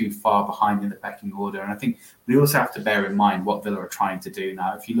be too far behind in the pecking order. And I think we also have to bear in mind what Villa are trying to do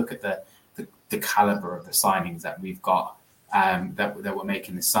now. If you look at the caliber of the signings that we've got, that we're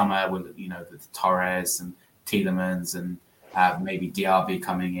making this summer, with the Torres and Tielemans and maybe Diaby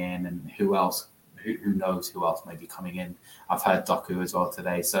coming in, and who else? Who knows who else may be coming in? I've heard Doku as well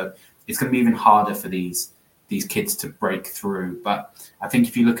today, so it's going to be even harder for these kids to break through. But I think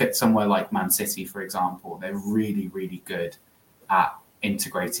if you look at somewhere like Man City, for example, they're really, really good at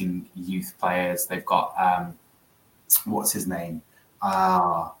integrating youth players. They've got what's his name?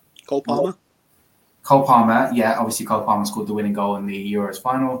 Cole Palmer. Cole Palmer, yeah. Obviously, Cole Palmer scored the winning goal in the Euros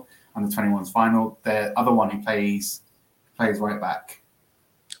final and the 21s final. The other one who plays right back.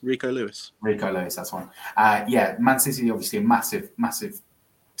 Rico Lewis, that's one. Man City, obviously a massive, massive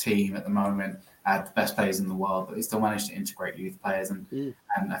team at the moment, the best players in the world, but they still managed to integrate youth players, and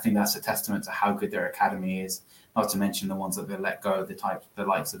I think that's a testament to how good their academy is. Not to mention the ones that they let go, the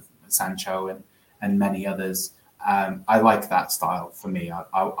likes of Sancho and many others. I like that style. For me,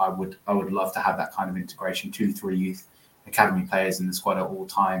 I would love to have that kind of integration, 2-3 youth academy players in the squad at all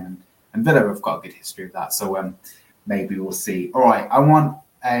time, and Villa have got a good history of that. So maybe we'll see. All right, I want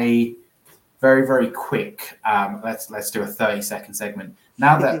a very, very quick. Let's do a 30-second segment.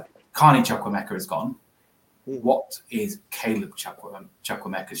 Now that Carney Chukwuemeka is gone, what is Caleb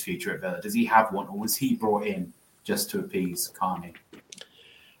Chukwuemeka's future at Villa? Does he have one, or was he brought in just to appease Carney?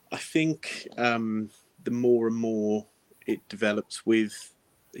 I think the more and more it develops with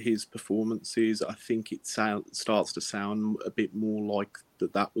his performances, I think it starts to sound a bit more like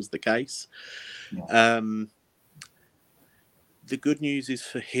that was the case. Yeah. The good news is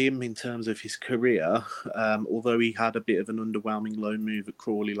for him in terms of his career, although he had a bit of an underwhelming loan move at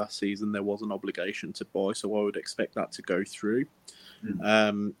Crawley last season, there was an obligation to buy, so I would expect that to go through.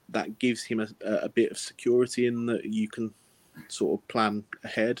 That gives him a bit of security in that you can sort of plan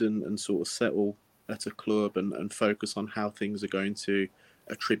ahead and sort of settle at a club and focus on how things are going to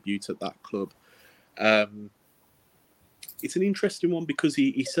attribute at that club. It's an interesting one because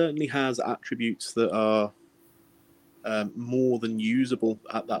he certainly has attributes that are more than usable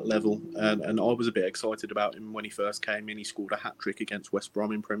at that level, and I was a bit excited about him when he first came in. He scored a hat-trick against West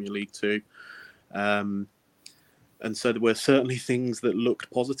Brom in Premier League 2, and so there were certainly things that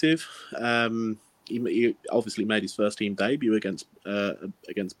looked positive. He obviously made his first team debut against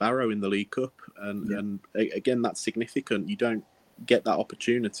Barrow in the League Cup, and again, that's significant. You don't get that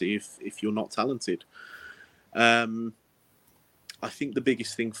opportunity if you're not talented. I think the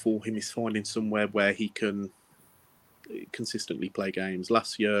biggest thing for him is finding somewhere where he can consistently play games.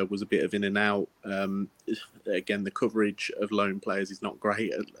 Last year was a bit of in and out. Again, the coverage of loan players is not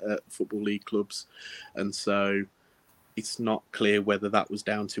great at Football League clubs, and so it's not clear whether that was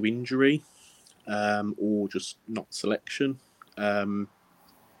down to injury or just not selection.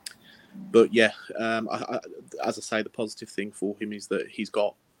 But yeah, as I say, the positive thing for him is that he's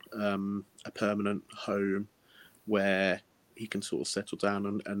got a permanent home where he can sort of settle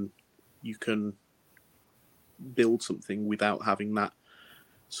down and you can build something without having that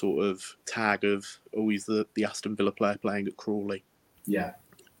sort of tag of, oh, he's the Aston Villa player playing at Crawley. Yeah,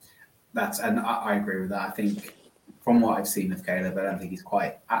 and I agree with that. I think from what I've seen of Caleb, I don't think he's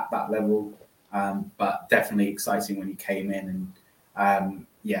quite at that level, but definitely exciting when he came in. And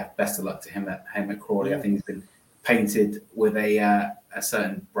yeah, best of luck to him at Crawley. I think he's been painted with a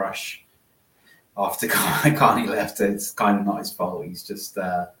certain brush after Carney left. It's kind of not his fault. He's just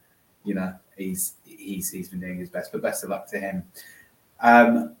he's been doing his best, but best of luck to him.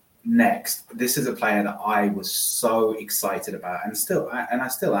 Next, this is a player that I was so excited about, and I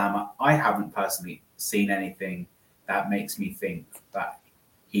still am. I haven't personally seen anything that makes me think that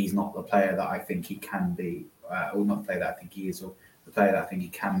he's not the player that I think he can be, or not the player that I think he is, or the player that I think he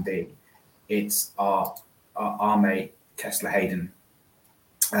can be. It's our mate Kessler Hayden.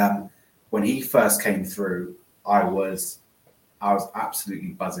 When he first came through, I was absolutely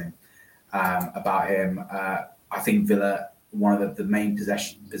buzzing about him. I think Villa, one of the main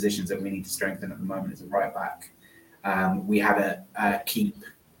positions that we need to strengthen at the moment is a right back. We had a keep,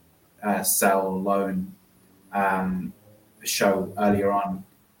 sell, loan show earlier on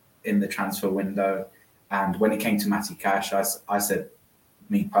in the transfer window, and when it came to Matty Cash, I said,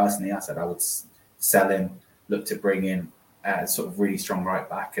 me personally, I said I would sell him, look to bring in a sort of really strong right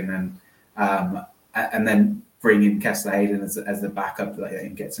back, and then bring in Kessler Hayden as the backup,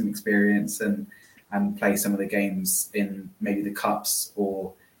 and get some experience and play some of the games in maybe the Cups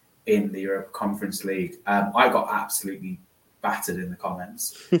or in the Europa Conference League. I got absolutely battered in the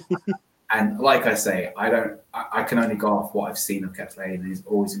comments. And like I say, I can only go off what I've seen of Kessler Hayden. He's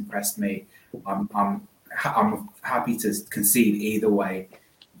always impressed me. I'm happy to concede either way.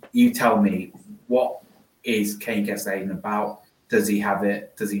 You tell me, what is Kane Kessler Hayden about? Does he have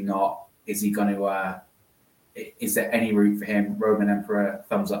it? Does he not? Is he going to... is there any route for him? Roman Emperor,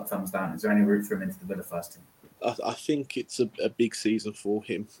 thumbs up, thumbs down. Is there any route for him into the Villa first team? I think it's a big season for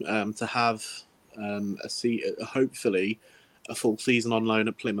him to have hopefully a full season on loan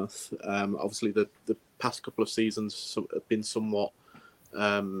at Plymouth. Obviously, the past couple of seasons have been somewhat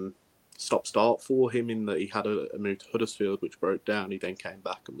stop-start for him in that he had a move to Huddersfield, which broke down. He then came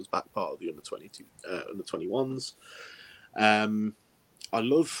back and was back part of the under-21s. I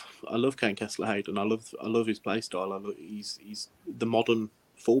love Kane Kessler Hayden. I love his play style. He's the modern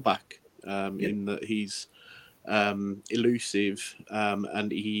fullback in that he's elusive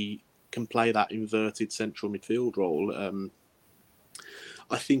and he can play that inverted central midfield role.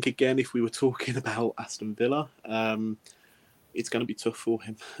 I think again, if we were talking about Aston Villa, it's going to be tough for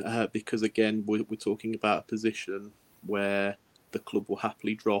him because again we're talking about a position where the club will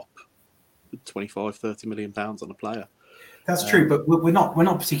happily drop 25-30 million pounds on a player. That's true, but we're not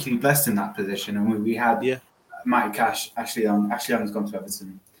particularly blessed in that position. And we had Matty Cash, Ashley Young's gone to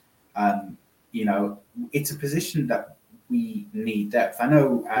Everton. It's a position that we need depth. I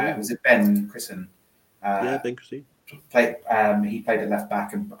know was it Ben Christen? Ben Christen. He played at left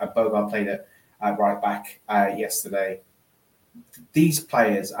back, and Bogart played at right back yesterday. These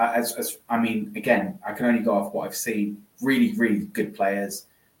players, again, I can only go off what I've seen. Really, really good players,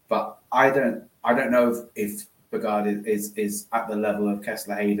 but I don't know if Bogard is at the level of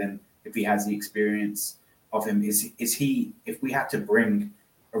Kessler Hayden, if he has the experience of him. Is he? If we had to bring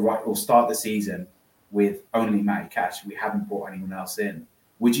or start the season with only Matty Cash, we haven't brought anyone else in,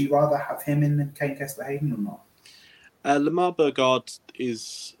 would you rather have him in than Kane Kessler Hayden or not? Lamar Bogard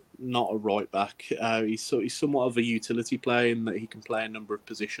is not a right back. He's somewhat of a utility player in that he can play a number of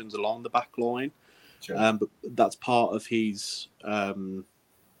positions along the back line. Sure. But that's part of his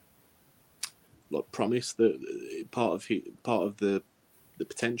promise, that part of the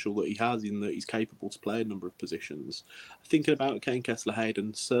potential that he has in that he's capable to play a number of positions. Thinking about Kane Kessler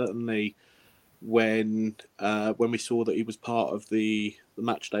Hayden, certainly when we saw that he was part of the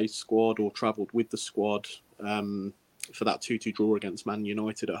match day squad or travelled with the squad for that 2-2 draw against Man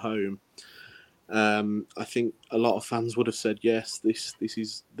United at home, I think a lot of fans would have said, yes, this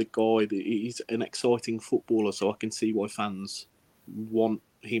is the guy. He's an exciting footballer, so I can see why fans want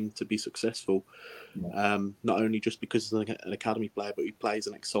him to be successful. Yeah. Not only just because he's an academy player, but he plays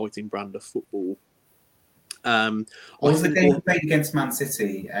an exciting brand of football. What I was the think game he played against Man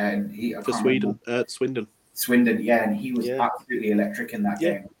City? And I for can't remember. Swindon. Swindon, yeah, and he was Yeah, absolutely electric in that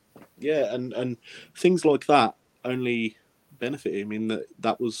yeah, game. yeah, and things like that only benefit him in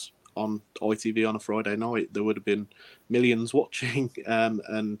that was on ITV on a Friday night. There would have been millions watching,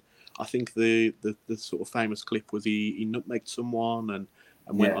 and I think the sort of famous clip was he nutmegged someone and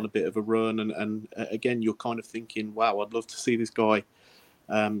went on a bit of a run, and again you're kind of thinking, wow, I'd love to see this guy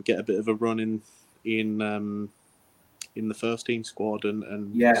get a bit of a run in the first team squad,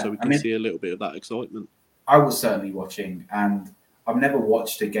 and so we can see a little bit of that excitement. I was certainly watching, and I've never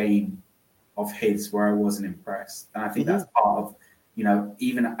watched a game of his where I wasn't impressed, and I think that's part of,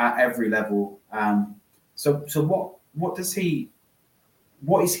 even at every level. So what does he?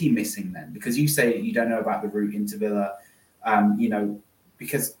 What is he missing then? Because you say you don't know about the route into Villa,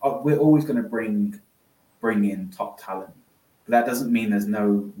 because we're always going to bring in top talent. But that doesn't mean there's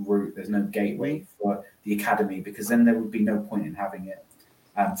no route, there's no gateway for the academy, because then there would be no point in having it.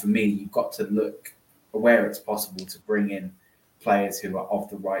 For me, you've got to look where it's possible to bring in players who are of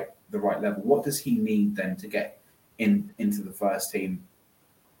the right level. What does he need then to get into the first team?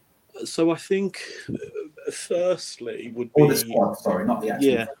 So I think, firstly, would be or the squad. Sorry, not the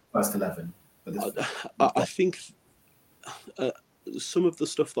actual first 11. But I think some of the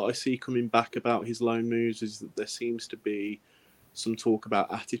stuff that I see coming back about his loan moves is that there seems to be some talk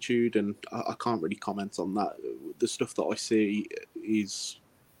about attitude, and I can't really comment on that. The stuff that I see is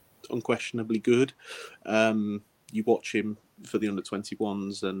unquestionably good. You watch him for the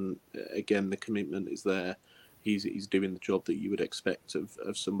under-21s, and again, the commitment is there. He's doing the job that you would expect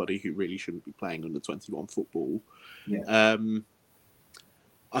of somebody who really shouldn't be playing under-21 football. Yeah.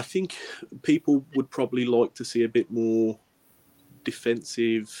 I think people would probably like to see a bit more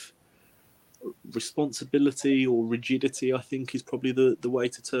defensive responsibility or rigidity, I think is probably the way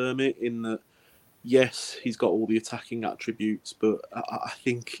to term it, in that, yes, he's got all the attacking attributes, but I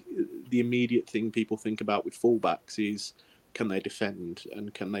think the immediate thing people think about with fullbacks is, can they defend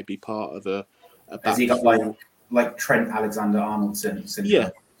and can they be part of a back Has he got four? like Trent Alexander-Arnold syndrome? Yeah,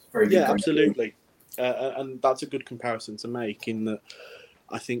 Very good. yeah, absolutely. And that's a good comparison to make, in that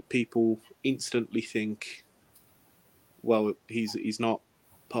I think people instantly think, well, he's not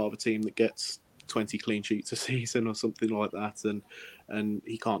part of a team that gets 20 clean sheets a season or something like that, and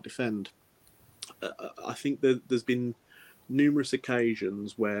he can't defend. I think there's been numerous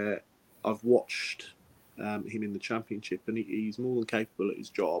occasions where I've watched him in the Championship, and he's more than capable at his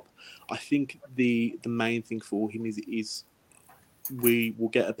job. I think the main thing for him is we will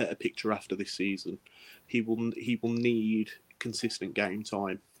get a better picture after this season. He will need consistent game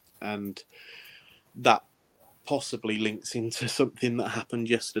time, and that possibly links into something that happened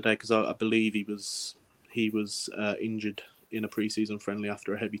yesterday, because I believe he was injured in a pre-season friendly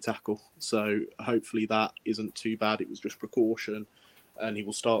after a heavy tackle. So hopefully that isn't too bad. It was just precaution, and he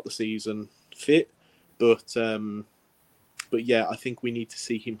will start the season fit. But yeah, I think we need to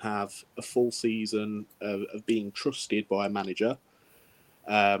see him have a full season of being trusted by a manager,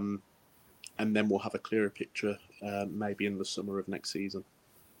 and then we'll have a clearer picture maybe in the summer of next season.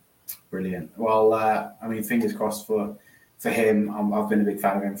 Brilliant. Well, I mean, fingers crossed for him. I've been a big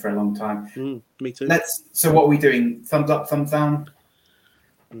fan of him for a long time. Me too. So what are we doing? Thumbs up, thumbs down?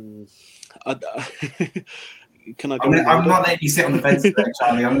 Can I go? I'm not letting you sit on the fence today,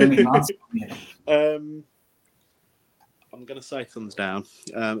 Charlie. I'm going to need an answer from you. I'm going to say thumbs down,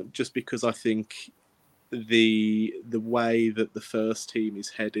 just because I think the way that the first team is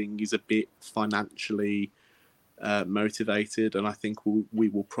heading is a bit financially motivated, and I think we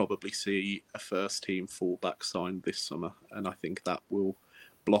will probably see a first team fullback signed this summer, and I think that will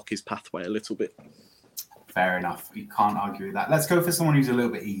block his pathway a little bit. Fair enough. You can't argue with that. Let's go for someone who's a little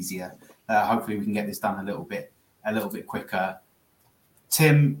bit easier. Hopefully we can get this done a little bit quicker.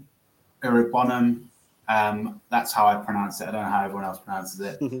 Tim Iribonham. That's how I pronounce it. I don't know how everyone else pronounces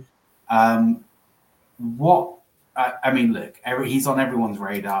it. Look, he's on everyone's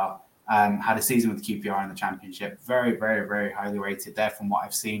radar. Had a season with QPR in the Championship. Very, very, very highly rated there from what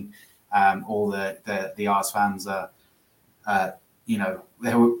I've seen. All the Ars fans are,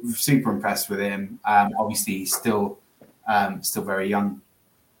 they were super impressed with him. Obviously, he's still very young.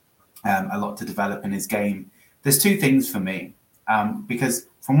 A lot to develop in his game. There's two things for me, because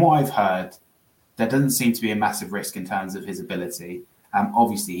from what I've heard, there doesn't seem to be a massive risk in terms of his ability.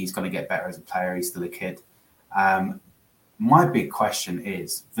 Obviously, he's going to get better as a player. He's still a kid. My big question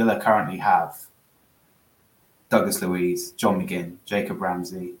is, Villa currently have Douglas Luiz, John McGinn, Jacob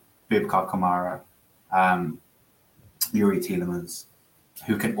Ramsey, Bubakar Kamara, Yuri Tielemans,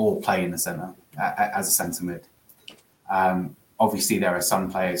 who can all play in the centre as a centre mid. Obviously, there are some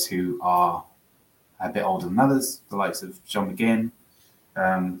players who are a bit older than others, the likes of John McGinn.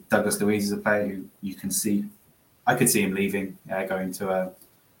 Douglas Luiz is a player who you can see. I could see him leaving, going to a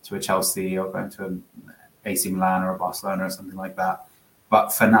Chelsea or going to an AC Milan or a Barcelona or something like that. But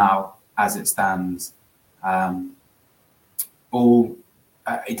for now, as it stands, it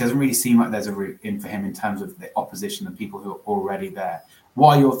doesn't really seem like there's a route in for him in terms of the opposition and people who are already there.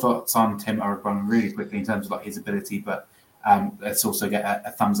 What are your thoughts on Tim Origban really quickly in terms of like his ability? But let's also get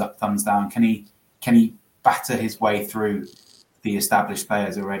a thumbs up, thumbs down. Can he batter his way through the established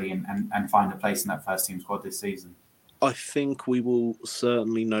players already and find a place in that first team squad this season? I think we will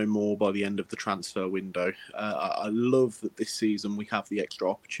certainly know more by the end of the transfer window. I love that this season we have the extra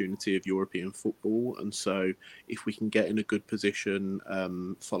opportunity of European football, and so if we can get in a good position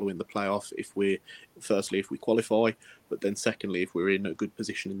following the playoff, if we qualify, but then secondly, if we're in a good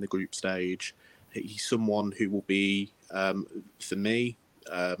position in the group stage, he's someone who will be, for me,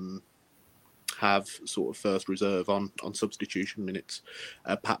 have sort of first reserve on substitution minutes,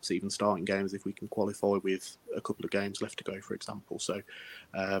 perhaps even starting games if we can qualify with a couple of games left to go, for example. So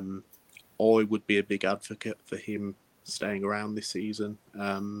I would be a big advocate for him staying around this season.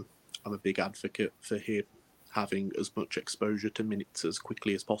 I'm a big advocate for him having as much exposure to minutes as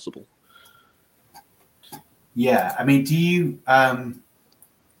quickly as possible. Yeah, I mean, do you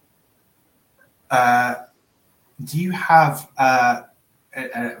have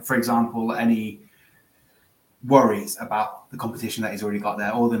for example, any worries about the competition that he's already got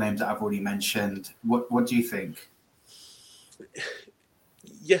there, all the names that I've already mentioned? What do you think?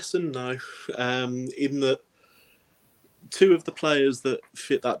 Yes and no. In that two of the players that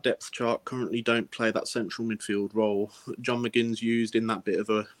fit that depth chart currently don't play that central midfield role. John McGinn's used in that bit of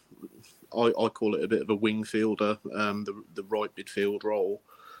a, I call it a bit of a wing fielder, the right midfield role,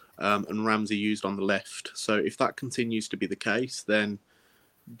 and Ramsey used on the left. So if that continues to be the case, then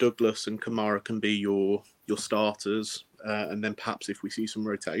Douglas and Kamara can be your starters, and then perhaps if we see some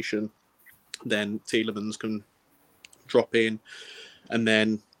rotation, then Tielemans can drop in, and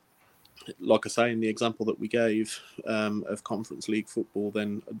then, like I say, in the example that we gave of Conference League football,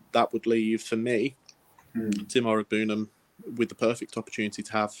 then that would leave, for me, Tim Origban with the perfect opportunity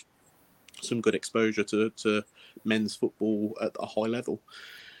to have some good exposure to men's football at a high level.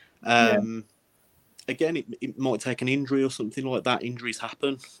 Again, it might take an injury or something like that. Injuries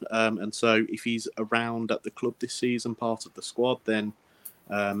happen. And so if he's around at the club this season, part of the squad, then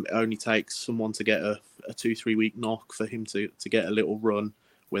it only takes someone to get a 2-3 week knock for him to get a little run,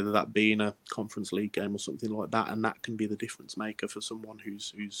 whether that be in a Conference League game or something like that. And that can be the difference maker for someone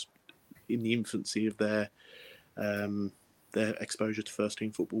who's in the infancy of their exposure to first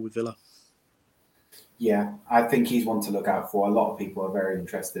team football with Villa. Yeah, I think he's one to look out for. A lot of people are very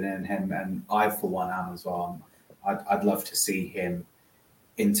interested in him, and I, for one, am as well. I'd love to see him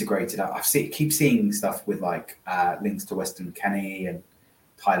integrated. Keep seeing stuff with like links to Weston Kenny and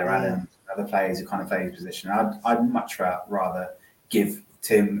Tyler Adams, other players who kind of play his position. I'd much rather give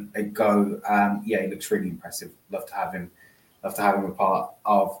Tim a go. He looks really impressive. Love to have him a part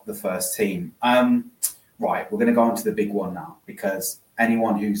of the first team. Right, we're going to go on to the big one now, because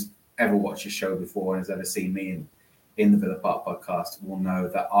anyone who's ever watched the show before and has ever seen me in the Villa Park podcast will know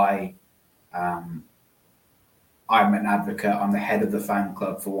that I'm an advocate. I'm the head of the fan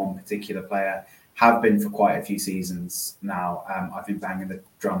club for one particular player. Have been for quite a few seasons now. I've been banging the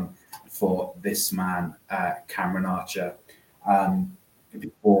drum for this man, Cameron Archer.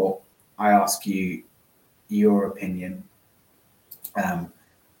 Before I ask you your opinion,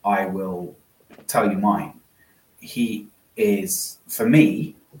 I will tell you mine. He is, for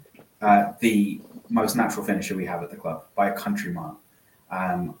me, the most natural finisher we have at the club by a country mile.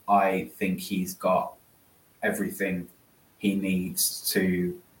 I think he's got everything he needs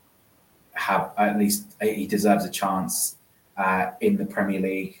to have, at least he deserves a chance in the Premier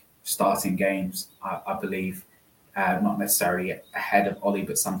League starting games, I believe. Not necessarily ahead of Ollie,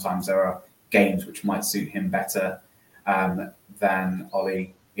 but sometimes there are games which might suit him better than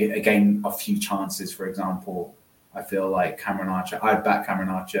Ollie. Again, a few chances, for example. I feel like Cameron Archer, I'd back Cameron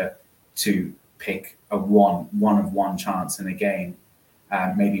Archer to pick a one chance in a game,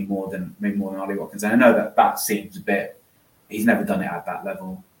 maybe more than Ollie Watkins. And I know that seems a bit, he's never done it at that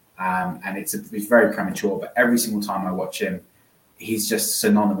level, and it's very premature. But every single time I watch him, he's just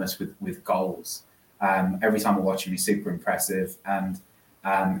synonymous with goals. Every time I watch him, he's super impressive. And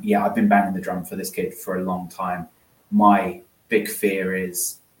I've been banging the drum for this kid for a long time. My big fear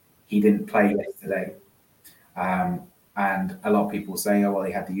is he didn't play yesterday. And a lot of people say, oh, well,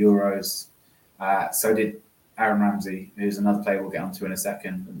 he had the Euros. So did Aaron Ramsey, who's another player we'll get onto in a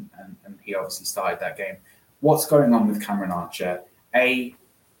second. And he obviously started that game. What's going on with Cameron Archer?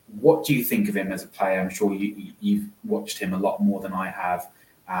 What do you think of him as a player? I'm sure you've watched him a lot more than I have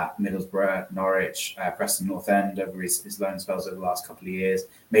at Middlesbrough, Norwich, Preston North End over his loan spells over the last couple of years.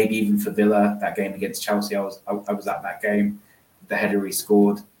 Maybe even for Villa, that game against Chelsea, I was at that game. The header he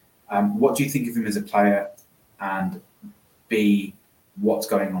scored. What do you think of him as a player? And B, what's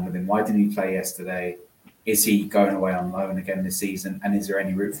going on with him? Why didn't he play yesterday? Is he going away on loan again this season? And is there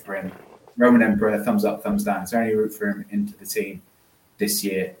any route for him? Roman Emperor, thumbs up, thumbs down. Is there any route for him into the team this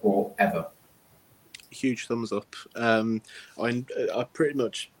year or ever? Huge thumbs up. I pretty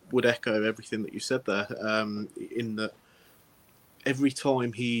much would echo everything that you said there, in that every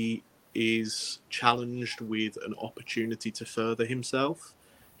time he is challenged with an opportunity to further himself,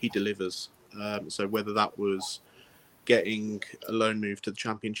 he delivers. So whether that was getting a loan move to the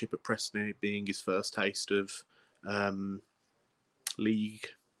Championship at Preston, being his first taste of league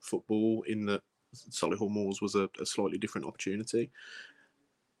football, in that Solihull Moors was a slightly different opportunity.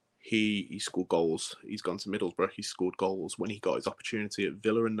 He scored goals. He's gone to Middlesbrough. He scored goals when he got his opportunity at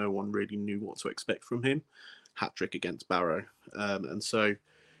Villa, and no one really knew what to expect from him. Hat-trick against Barrow. And so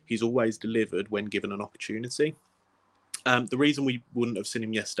he's always delivered when given an opportunity. The reason we wouldn't have seen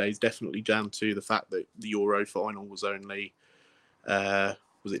him yesterday is definitely down to the fact that the Euro final was only,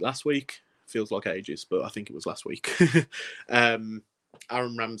 was it last week? Feels like ages, but I think it was last week. Aaron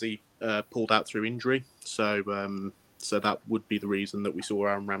Ramsey pulled out through injury, so that would be the reason that we saw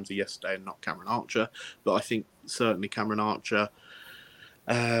Aaron Ramsey yesterday and not Cameron Archer. But I think certainly Cameron Archer,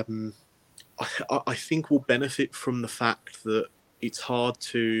 I think, will benefit from the fact that it's hard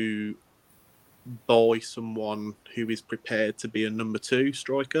to buy someone who is prepared to be a number 2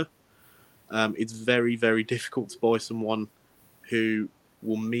 striker. It's very, very difficult to buy someone who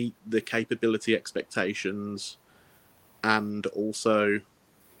will meet the capability expectations and also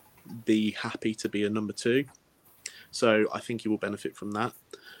be happy to be a number 2. So I think he will benefit from that.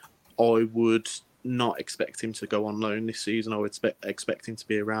 I would not expect him to go on loan this season. I would expect him to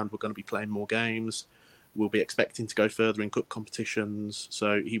be around. We're going to be playing more games. We'll be expecting to go further in cup competitions.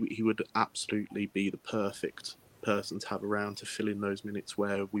 So he would absolutely be the perfect person to have around to fill in those minutes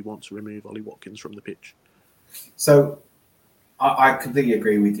where we want to remove Ollie Watkins from the pitch. So I completely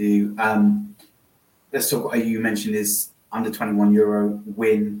agree with you. Let's talk. You mentioned his under 21 Euro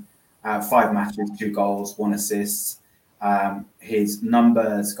win, 5 matches, 2 goals, 1 assist. His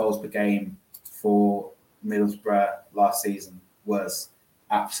numbers, goals per game for Middlesbrough last season was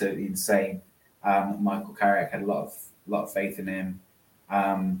absolutely insane. Michael Carrick had a lot of faith in him.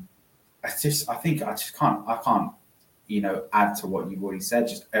 I can't, add to what you've already said.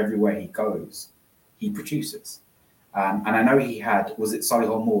 Just everywhere he goes, he produces. And I know he had, was it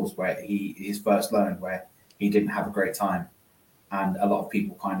Solihull Moors where his first loan where he didn't have a great time, and a lot of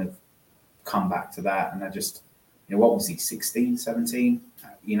people kind of come back to that, and I just, what was he, 16, 17,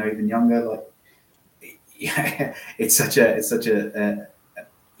 even younger, like, yeah, it's such a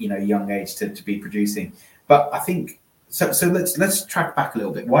young age to be producing. But I think so let's track back a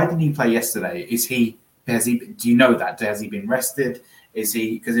little bit. Why didn't he play yesterday? Do you know that? Has he been rested?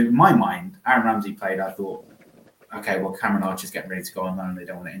 Because in my mind, Aaron Ramsey played, I thought, okay, well, Cameron Archer's getting ready to go on loan, they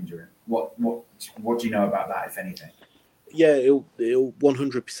don't want to injure him. What do you know about that, if anything? Yeah, it'll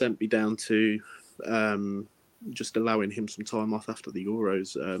 100% be down to just allowing him some time off after the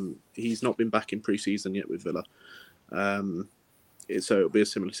Euros. He's not been back in pre-season yet with Villa. So it'll be a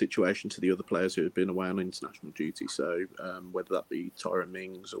similar situation to the other players who have been away on international duty. So whether that be Tyrone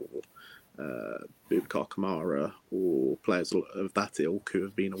Mings or Boubacar Kamara or players of that ilk who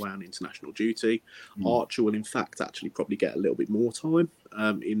have been away on international duty, Archer will in fact actually probably get a little bit more time,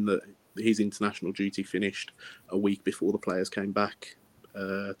 in that his international duty finished a week before the players came back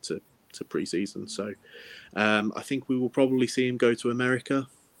to pre-season. So I think we will probably see him go to America.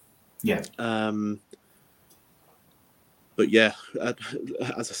 Yeah. But yeah,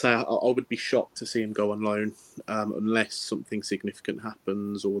 as I say, I would be shocked to see him go on loan unless something significant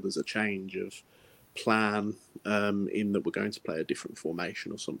happens or there's a change of plan, in that we're going to play a different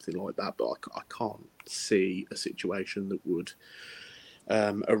formation or something like that. But I can't see a situation that would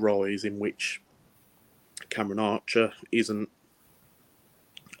arise in which Cameron Archer isn't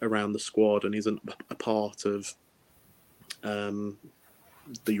around the squad and isn't a part of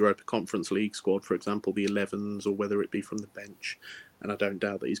the Europa Conference League squad, for example, the 11s, or whether it be from the bench. And I don't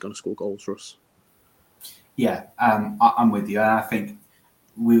doubt that he's going to score goals for us. Yeah, I'm with you. And I think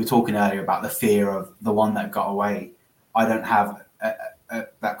we were talking earlier about the fear of the one that got away. I don't have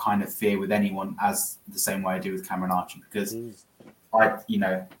that kind of fear with anyone as the same way I do with Cameron Archer, because I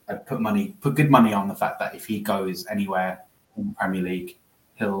put good money on the fact that if he goes anywhere in the Premier League,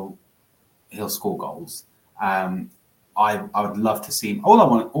 he'll score goals. I would love to see him. All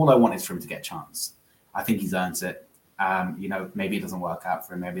I want is for him to get a chance. I think he's earned it. Maybe it doesn't work out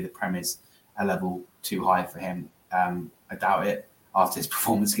for him. Maybe the Prem is a level too high for him. I doubt it after his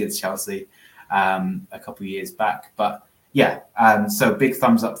performance against Chelsea a couple of years back. But yeah, so big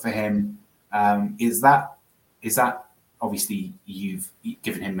thumbs up for him. Is that obviously you've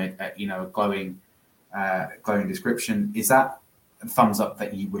given him a glowing description? Is that a thumbs up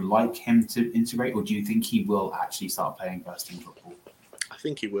that you would like him to integrate, or do you think he will actually start playing first team football? I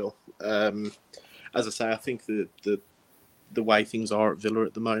think he will. As I say, I think the way things are at Villa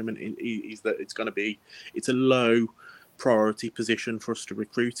at the moment is that it's a low priority position for us to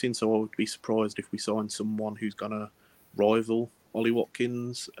recruit in. So I would be surprised if we sign someone who's going to rival Ollie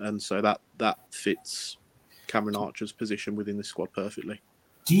Watkins, and so that fits Cameron Archer's position within the squad perfectly.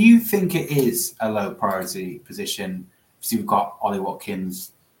 Do you think it is a low priority position? So we've got Ollie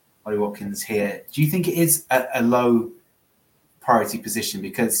Watkins here. Do you think it is a low priority position?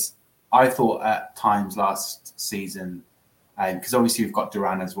 Because I thought at times last season, because obviously we've got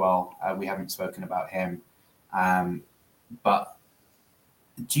Duran as well. We haven't spoken about him, but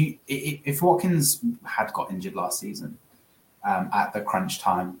if Watkins had got injured last season at the crunch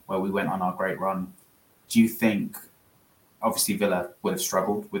time where we went on our great run, do you think obviously Villa would have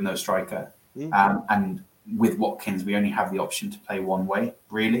struggled with no striker? And with Watkins, we only have the option to play one way,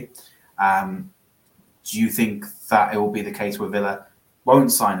 really. Do you think that it will be the case where Villa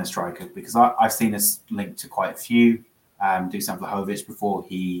won't sign a striker? Because I've seen us linked to quite a few. Dusan Vlahovic before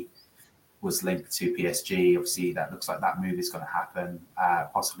he was linked to PSG. Obviously, that looks like that move is going to happen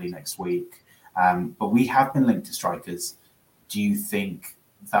possibly next week. But we have been linked to strikers. Do you think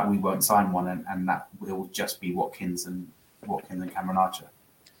that we won't sign one and that it will just be Watkins and Cameron Archer?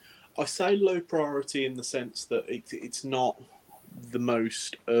 I say low priority in the sense that it's not the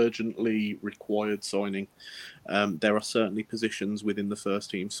most urgently required signing. There are certainly positions within the first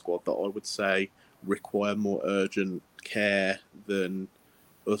team squad that I would say require more urgent care than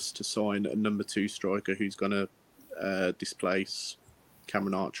us to sign a number 2 striker who's going to displace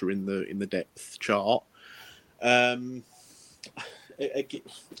Cameron Archer in the depth chart.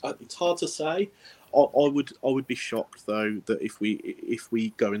 It's hard to say. I would be shocked though that if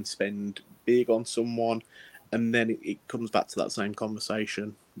we go and spend big on someone, and then it comes back to that same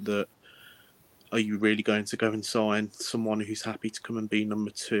conversation that are you really going to go and sign someone who's happy to come and be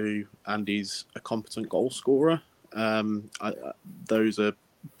number 2 and is a competent goal scorer? Those are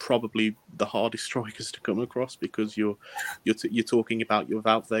probably the hardest strikers to come across because you're talking about your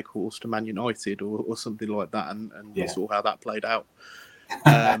Wout Weghorst to Man United or something like that, and you saw how that played out.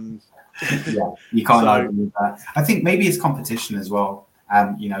 Yeah, you can't argue with that. I think maybe it's competition as well.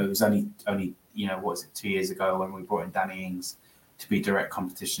 It was only what was it, 2 years ago when we brought in Danny Ings to be direct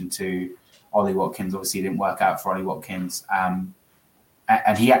competition to Ollie Watkins. Obviously, it didn't work out for Ollie Watkins, and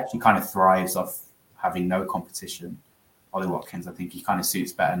he actually kind of thrives off having no competition. Ollie Watkins, I think he kind of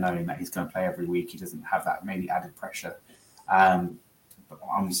suits better knowing that he's going to play every week. He doesn't have that maybe added pressure. But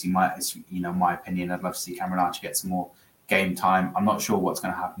obviously, my opinion, I'd love to see Cameron Archer get some more game time. I'm not sure what's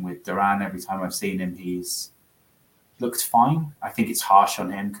going to happen with Duran. Every time I've seen him, he's looked fine. I think it's harsh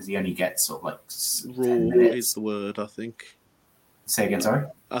on him because he only gets sort of like raw 10 minutes. Is the word, I think. Say again, sorry?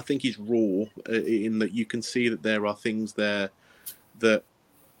 I think he's raw in that you can see that there are things there that,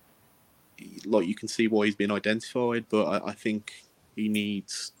 like, you can see why he's been identified, but I think he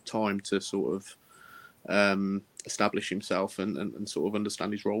needs time to sort of establish himself and sort of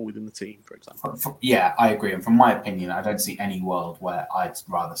understand his role within the team, for example. Yeah, I agree. And from my opinion, I don't see any world where I'd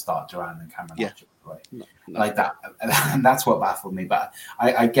rather start Duran than Cameron Archer. Right? No. Like that. And that's what baffled me. But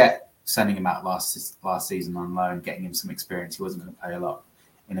I get sending him out last season on loan, getting him some experience. He wasn't going to play a lot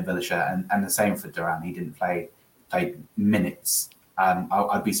in a Villa shirt. And the same for Duran. He didn't play minutes.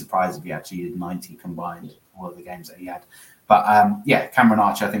 I'd be surprised if he actually did 90 combined, all of the games that he had. But Cameron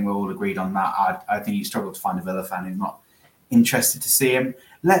Archer, I think we're all agreed on that. I think you struggle to find a Villa fan who's not interested to see him.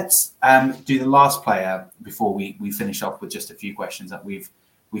 Let's do the last player before we finish off with just a few questions that we've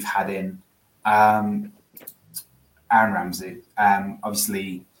had in. Aaron Ramsey.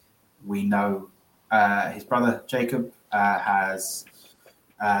 Obviously, we know his brother Jacob has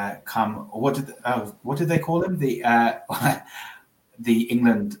come. What did they call him? The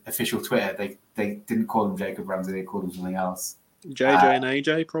England official Twitter. They didn't call him Jacob Ramsey. They called him something else. JJ and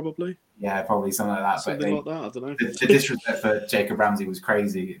AJ probably. Yeah, probably something like that. Something like that. I don't know. The disrespect for Jacob Ramsey was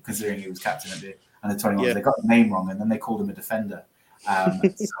crazy, considering he was captain at the under 21s. Yeah. They got the name wrong, and then they called him a defender.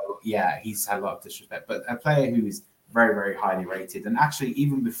 So yeah, he's had a lot of disrespect. But a player who is very, very highly rated, and actually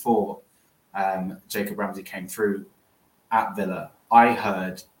even before Jacob Ramsey came through at Villa, I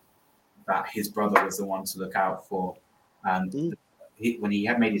heard that his brother was the one to look out for Mm. When he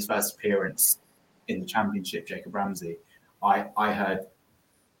had made his first appearance in the Championship, Jacob Ramsey, I heard,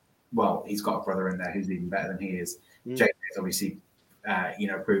 well, he's got a brother in there who's even better than he is. Jacob is obviously,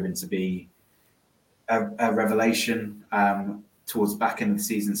 proven to be a revelation towards the back end of the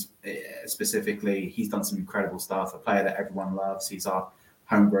season specifically. He's done some incredible stuff, a player that everyone loves. He's our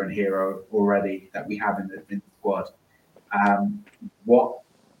homegrown hero already that we have in the squad. What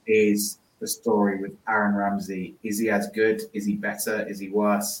is the story with Aaron Ramsey? Is he as good? Is he better? Is he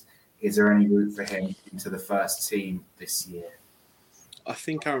worse? Is there any route for him into the first team this year? I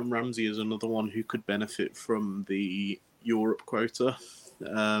think Aaron Ramsey is another one who could benefit from the Europe quota.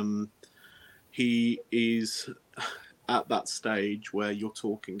 He is at that stage where you're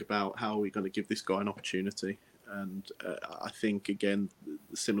talking about how are we going to give this guy an opportunity. And I think, again,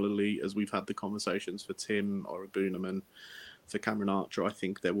 similarly as we've had the conversations for Tim or Bunam, for Cameron Archer, I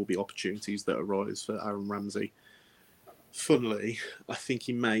think there will be opportunities that arise for Aaron Ramsey. Funnily, I think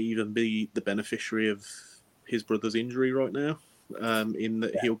he may even be the beneficiary of his brother's injury right now, in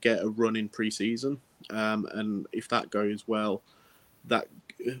that he'll get a run in pre-season. And if that goes well, that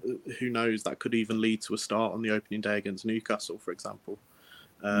who knows, that could even lead to a start on the opening day against Newcastle, for example.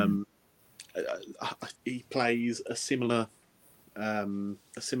 He plays a similar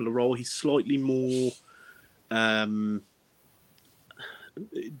role. He's slightly more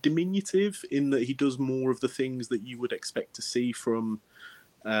diminutive in that he does more of the things that you would expect to see from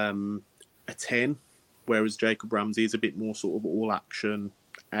a 10, whereas Jacob Ramsey is a bit more sort of all action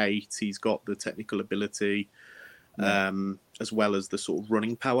 8. He's got the technical ability as well as the sort of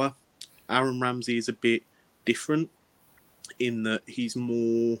running power. Aaron Ramsey is a bit different in that he's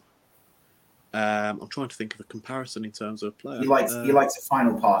more I'm trying to think of a comparison in terms of player. He likes a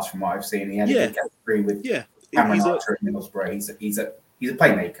final pass from what I've seen. He had a good chemistry with Cameron Archer and Middlesbrough. He's a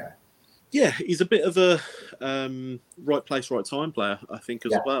playmaker. Yeah, he's a bit of a right place, right time player, I think,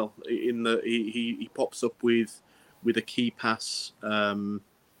 as well. In that he pops up with a key pass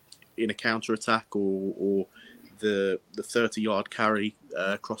in a counter attack or the 30-yard carry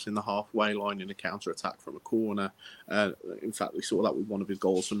crossing the halfway line in a counter attack from a corner. In fact, we saw that with one of his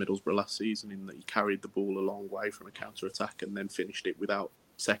goals for Middlesbrough last season, in that he carried the ball a long way from a counter attack and then finished it without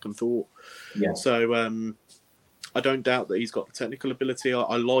second thought. Yeah. So I don't doubt that he's got the technical ability.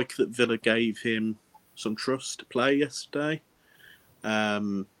 I like that Villa gave him some trust to play yesterday.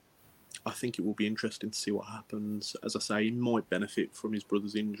 I think it will be interesting to see what happens. As I say, he might benefit from his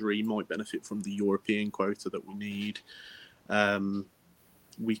brother's injury. He might benefit from the European quota that we need.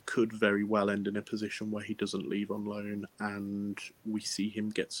 We could very well end in a position where he doesn't leave on loan and we see him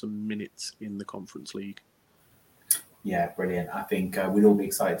get some minutes in the Conference League. Yeah, brilliant. I think we'd all be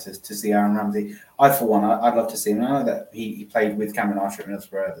excited to see Aaron Ramsey. I'd love to see him. I know that he played with Cameron Archer at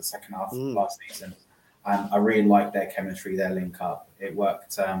Middlesbrough the second half of last season. I really liked their chemistry, their link up. It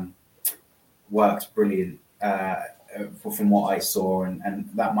worked brilliant from what I saw, and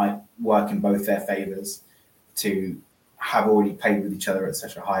that might work in both their favours to have already played with each other at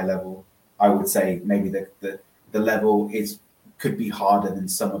such a high level. I would say maybe the level could be harder than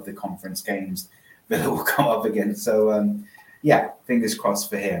some of the conference games that will come up against. So fingers crossed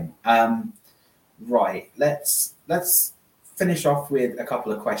for him. Right, let's finish off with a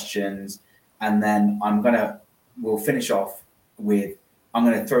couple of questions, and then we'll finish off with, I'm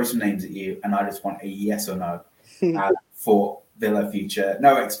going to throw some names at you, and I just want a yes or no for Villa future.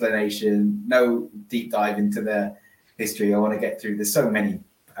 No explanation, no deep dive into their history. I want to get through. There's so many,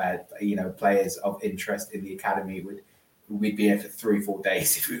 players of interest in the academy. We'd be here for 3-4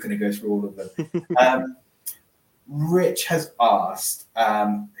 days if we were going to go through all of them. Rich has asked,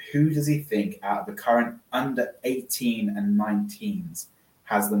 who does he think out of the current under 18 and 19s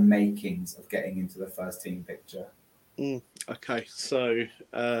has the makings of getting into the first team picture? Okay, so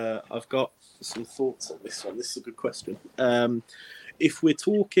I've got some thoughts on this one. This is a good question. If we're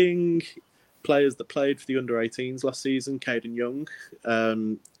talking players that played for the under 18s last season, Caden Young,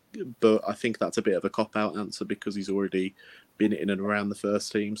 but I think that's a bit of a cop-out answer because he's already been in and around the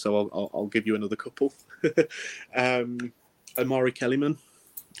first team, so I'll give you another couple. Omari Kellyman.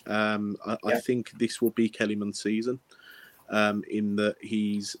 I think this will be Kellyman's season. In that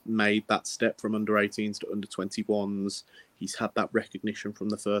he's made that step from under 18s to under 21s. He's had that recognition from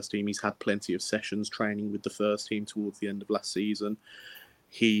the first team. He's had plenty of sessions training with the first team towards the end of last season.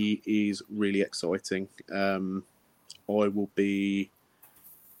 He is really exciting. I will be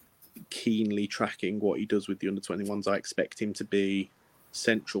keenly tracking what he does with the under 21s. I expect him to be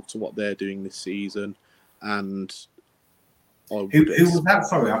central to what they're doing this season. And who was that?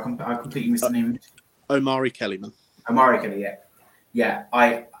 Sorry, I completely missed the name. Omari Kellyman. Omari Kelly, yeah.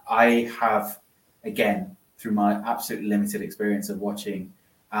 I have, again, through my absolute limited experience of watching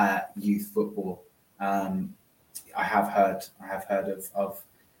youth football, I have heard of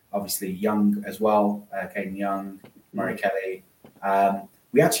obviously Young as well, Caden Young, Murray Kelly.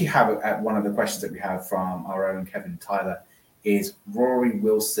 We actually have one of the questions that we have from our own Kevin Tyler is Rory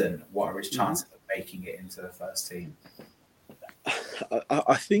Wilson. What are his chances of making it into the first team?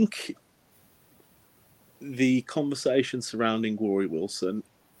 I think the conversation surrounding Rory Wilson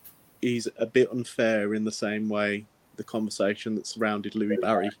is a bit unfair in the same way the conversation that surrounded Louis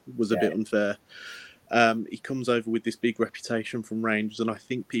Barry was a bit unfair. He comes over with this big reputation from Rangers, and I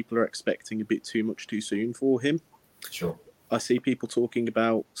think people are expecting a bit too much too soon for him. Sure. I see people talking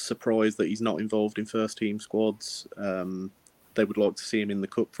about surprise that he's not involved in first team squads. They would like to see him in the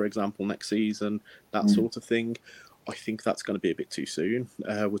Cup, for example, next season, that sort of thing. I think that's going to be a bit too soon.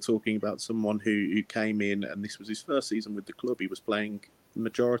 We're talking about someone who came in, and this was his first season with the club. He was playing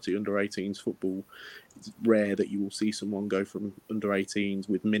majority under 18s football. It's rare that you will see someone go from under 18s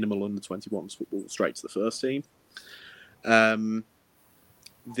with minimal under 21s football straight to the first team.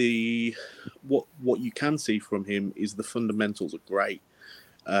 What you can see from him is the fundamentals are great.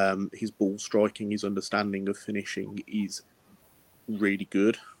 His ball striking, his understanding of finishing is really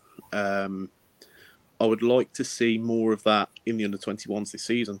good. I would like to see more of that in the under 21s this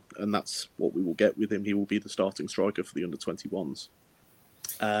season, and that's what we will get with him. He will be the starting striker for the under 21s.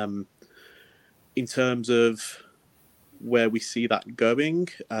 In terms of where we see that going,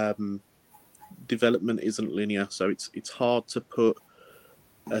 development isn't linear, so it's hard to put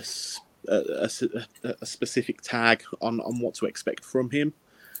a specific tag on what to expect from him.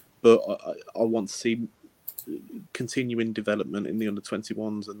 But I want to see continuing development in the under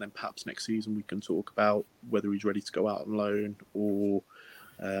 21s, and then perhaps next season we can talk about whether he's ready to go out on loan or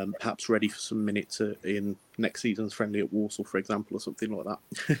perhaps ready for some minutes in next season's friendly at Walsall, for example, or something like that.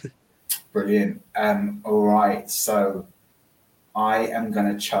 Brilliant. All right, so I am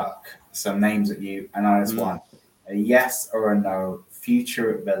going to chuck some names at you, and I just want a yes or a no.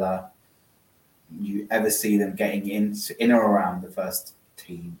 Future at Villa, you ever see them getting in or around the first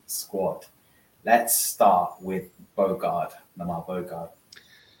team squad? Let's start with Bogard, Lamar Bogard.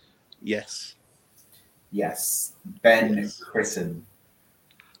 Yes. Yes. Ben Crisson.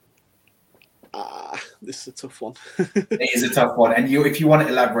 This is a tough one. It is a tough one, and if you want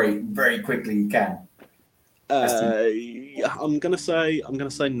to elaborate very quickly, you can. I'm gonna say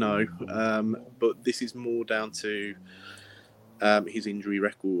no, but this is more down to his injury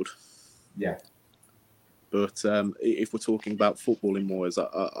record. Yeah. But if we're talking about footballing more,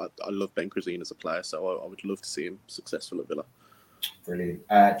 I love Ben Crisson as a player, so I would love to see him successful at Villa. Brilliant.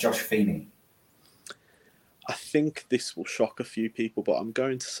 Josh Feeney. I think this will shock a few people, but I'm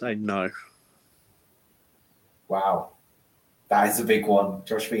going to say no. Wow, that is a big one.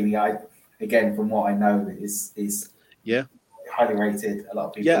 Josh Feeney, again, from what I know, is highly rated. A lot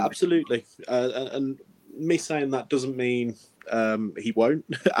of people. Yeah, absolutely. And me saying that doesn't mean he won't.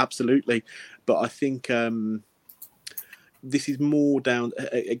 Absolutely, but I think this is more down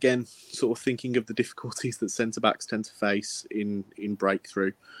again, sort of thinking of the difficulties that centre backs tend to face in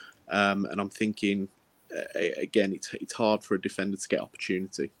breakthrough, and I'm thinking again, it's hard for a defender to get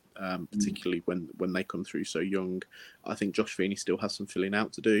opportunity. Particularly when they come through so young. I think Josh Feeney still has some filling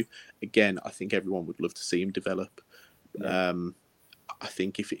out to do. Again, I think everyone would love to see him develop. Yeah. I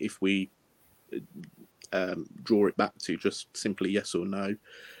think if we draw it back to just simply yes or no,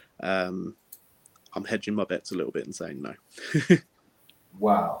 I'm hedging my bets a little bit and saying no.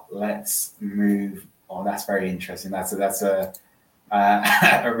 Wow, let's move on. That's very interesting. That's a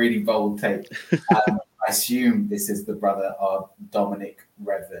really bold take. I assume this is the brother of Dominic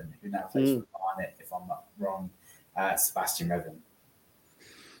Revan, who now plays for Barnet, if I'm not wrong. Sebastian Revan.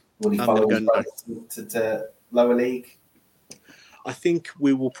 Will he follow his brother to lower league? I think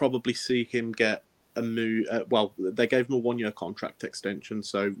we will probably see him get a move. They gave him a 1-year contract extension,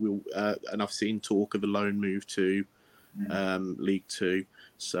 so we'll. And I've seen talk of a loan move to League Two.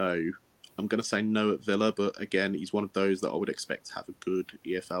 So I'm going to say no at Villa, but again, he's one of those that I would expect to have a good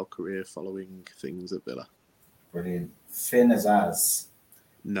EFL career following things at Villa. Brilliant. Finn Azaz.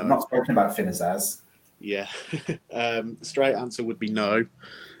 No. I'm not spoken about Finn Azaz. Yeah. The straight answer would be no.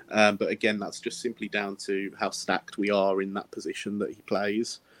 But again, that's just simply down to how stacked we are in that position that he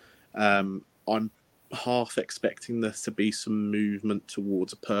plays. I'm half expecting there to be some movement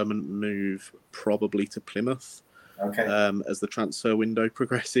towards a permanent move, probably to Plymouth. Okay. As the transfer window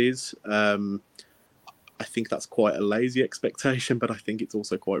progresses. I think that's quite a lazy expectation, but I think it's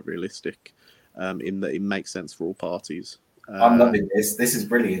also quite realistic in that it makes sense for all parties. I'm loving this. This is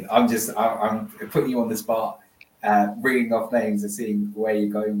brilliant. I'm putting you on the spot, reading off names and seeing where you're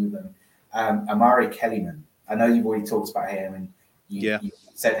going with them. Amari Kellyman. I know you've already talked about him, and you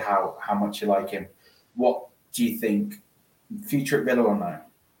said how much you like him. What do you think? Future at Villa or no?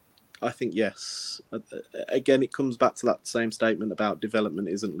 I think yes. Again, it comes back to that same statement about development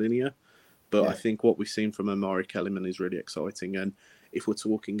isn't linear. But I think what we've seen from Omari Kellyman is really exciting. And if we're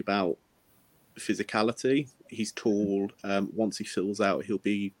talking about physicality, he's tall. Once he fills out, he'll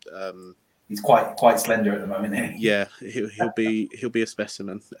be. He's quite slender at the moment, isn't he? Yeah, he'll be a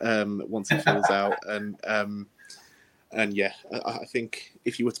specimen once he fills out. And yeah, I think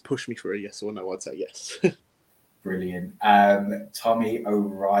if you were to push me for a yes or no, I'd say yes. Brilliant. Tommy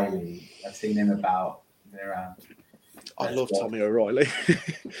O'Reilly. I've seen him around. I love Tommy O'Reilly.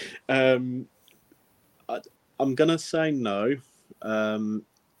 I'm gonna say no,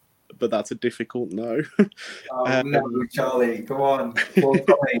 but that's a difficult no. No, Charlie, come on,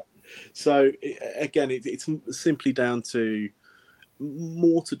 Tommy. So again, it's simply down to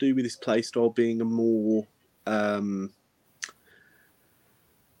more to do with his play style being a more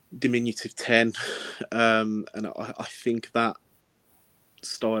diminutive 10, and I think that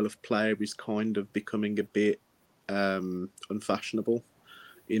style of player is kind of becoming a bit unfashionable,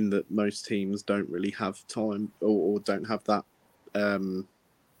 in that most teams don't really have time or don't have that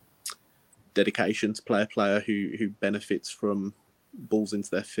dedication to play a player who benefits from balls into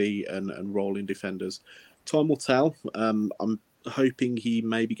their feet and rolling defenders. Time will tell. I'm hoping he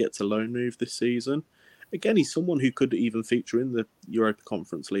maybe gets a loan move this season. Again, he's someone who could even feature in the Europa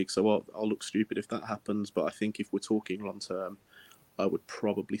Conference League, so I'll look stupid if that happens. But I think if we're talking long term, I would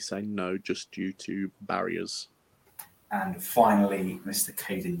probably say no, just due to barriers. And finally, Mr.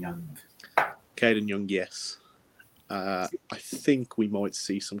 Caden Young. Caden Young, yes. I think we might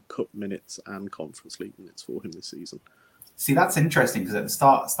see some cup minutes and Conference League minutes for him this season. See, that's interesting because at the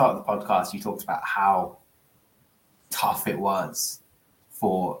start of the podcast, you talked about how tough it was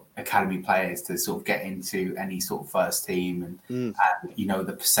for academy players to sort of get into any sort of first team, and the low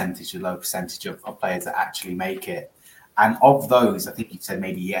percentage of players that actually make it. And of those, I think you said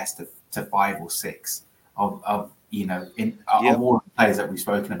maybe yes to 5 or 6 of all the players that we've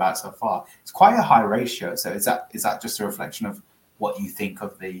spoken about so far. It's quite a high ratio. So is that just a reflection of what you think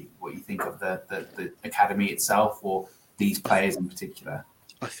of the academy itself, or these players in particular?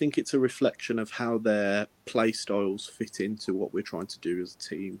 I think it's a reflection of how their play styles fit into what we're trying to do as a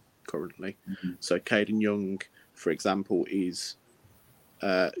team currently. Mm-hmm. So Caden Young, for example,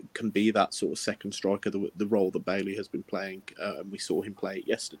 can be that sort of second striker, the role that Bailey has been playing. We saw him play it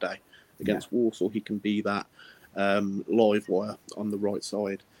yesterday against Warsaw. He can be that live wire on the right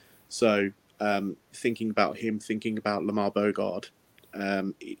side. So thinking about him, thinking about Lamar Bogard,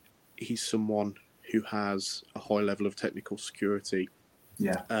 he's someone who has a high level of technical security.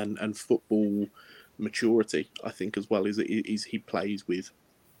 Yeah, and football maturity, I think, as well, is he plays with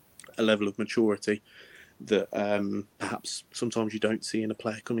a level of maturity that perhaps sometimes you don't see in a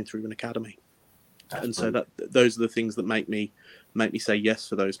player coming through an academy. That's brilliant. So those are the things that make me say yes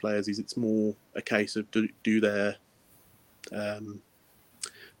for those players. Is it's more a case of do their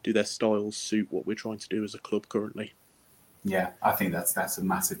styles suit what we're trying to do as a club currently. Yeah, I think that's a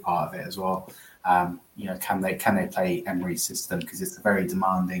massive part of it as well. Can they play Emery's system, because it's a very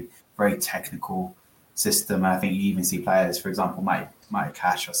demanding, very technical system. And I think you even see players, for example, Mike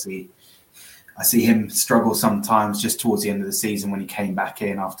Cash. I see him struggle sometimes just towards the end of the season when he came back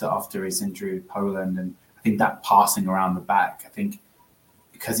in after his injury with Poland, and I think that passing around the back. I think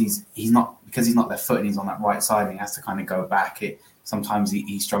because he's not left foot and he's on that right side and he has to kind of go back. Sometimes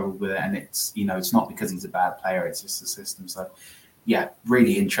he struggles with it, and it's not because he's a bad player. It's just the system. So. Yeah,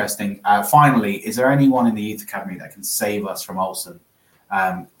 really interesting. Finally, is there anyone in the youth academy that can save us from Olsen?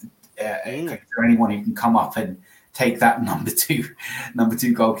 Is there anyone who can come up and take that number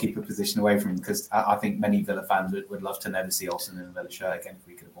two goalkeeper position away from him? Because I think many Villa fans would love to never see Olsen in a Villa shirt again if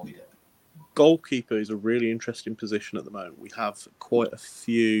we could avoid it. Goalkeeper is a really interesting position at the moment. We have quite a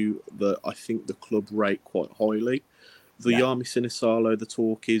few that I think the club rate quite highly. Vuyami Sinisalo, the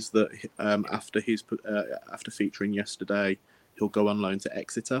talk is that after featuring yesterday, he'll go on loan to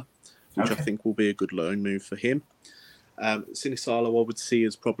Exeter, which I think will be a good loan move for him. Sinisalo, I would see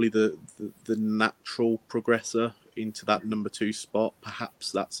as probably the natural progressor into that number 2 spot.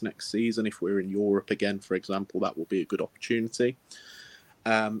 Perhaps that's next season. If we're in Europe again, for example, that will be a good opportunity.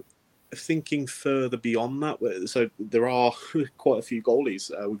 Thinking further beyond that, so there are quite a few goalies.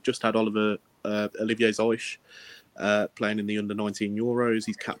 We've just had Olivier Zoich playing in the under-19 Euros.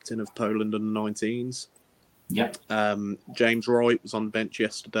 He's captain of Poland under-19s. Yep. James Wright was on the bench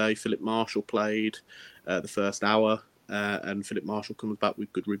yesterday. Philip Marshall played the first hour. and Philip Marshall comes back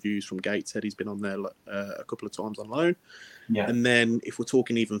with good reviews from Gateshead. He's been on there a couple of times on loan. Yeah. And then if we're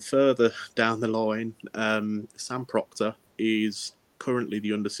talking even further down the line, Sam Proctor is currently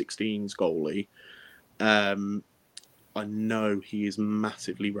the under-16s goalie. I know he is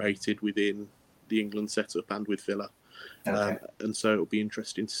massively rated within the England setup and with Villa. Okay. And so it'll be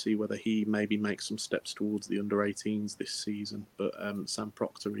interesting to see whether he maybe makes some steps towards the under-18s this season. But Sam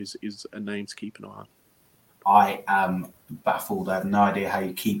Proctor is a name to keep an eye on. I am baffled. I have no idea how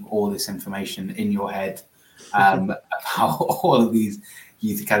you keep all this information in your head about all of these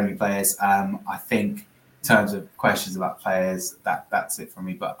youth academy players. I think in terms of questions about players, that's it for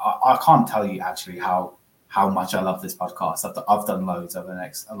me. But I can't tell you actually how much I love this podcast. I've done loads over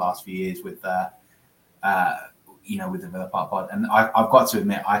the last few years with with the Villa Park Pod, and I've got to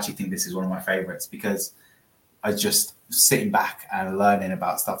admit I actually think this is one of my favourites because I just sitting back and learning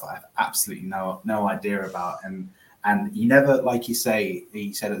about stuff I have absolutely no idea about, and you never, like you said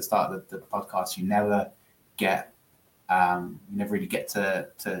at the start of the podcast, you never really get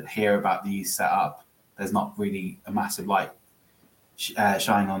to hear about these set up. There's not really a massive light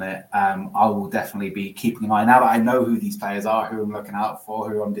shine on it. I will definitely be keeping an eye now that I know who these players are, who I'm looking out for,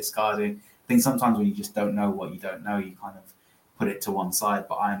 who I'm discarding. I think sometimes when you just don't know what you don't know, you kind of put it to one side.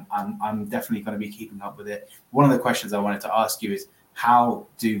 But I'm definitely going to be keeping up with it. One of the questions I wanted to ask you is, how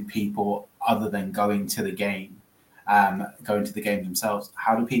do people, other than going to the games themselves,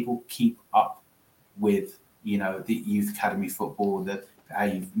 how do people keep up with the youth academy football? That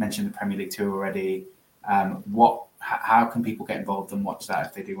you've mentioned the Premier League 2 already. How can people get involved and watch that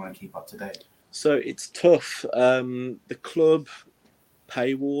if they do want to keep up to date? So it's tough. The club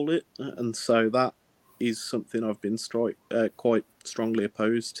paywall it, and so that is something I've been quite strongly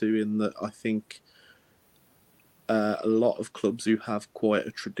opposed to, in that I think a lot of clubs who have quite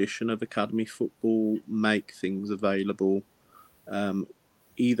a tradition of academy football make things available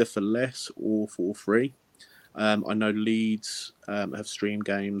either for less or for free. I know Leeds have streamed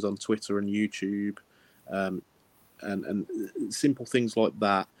games on Twitter and YouTube, and simple things like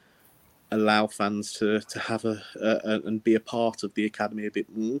that allow fans to have and be a part of the academy a bit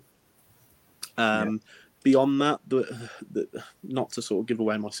more. Beyond that, not to sort of give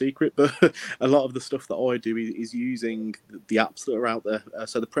away my secret, but a lot of the stuff that I do is using the apps that are out there.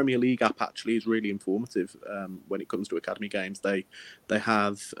 So the Premier League app actually is really informative when it comes to academy games. They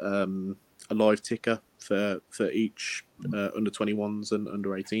have a live ticker for each under 21s and under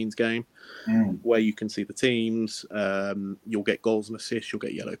 18s game, where you can see the teams. You'll get goals and assists, you'll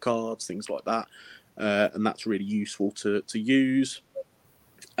get yellow cards, things like that, and that's really useful to use.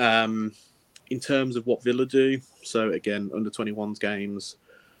 In terms of what Villa do, so again, under 21s games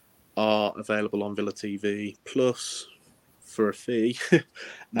are available on Villa TV Plus for a fee.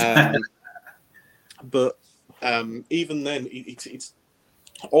 But even then, it's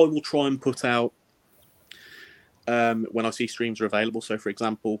I will try and put out when I see streams are available. So, for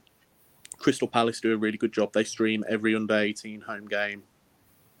example, Crystal Palace do a really good job. They stream every under 18 home game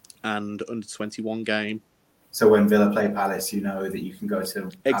and under 21 game. So when Villa play Palace, you know that you can go to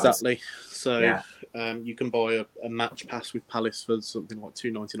Palace. Exactly. So you can buy a match pass with Palace for something like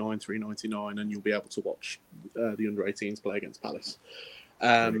 $2.99, $3.99, and you'll be able to watch the under-18s play against Palace.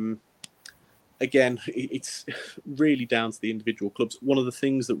 Again, it's really down to the individual clubs. One of the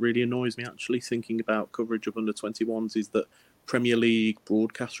things that really annoys me, actually, thinking about coverage of under-21s, is that Premier League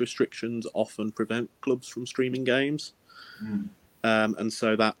broadcast restrictions often prevent clubs from streaming games. And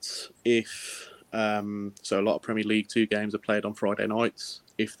so that's if... so a lot of Premier League 2 games are played on Friday nights.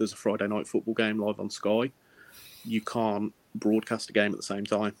 If there's a Friday night football game live on Sky, you can't broadcast a game at the same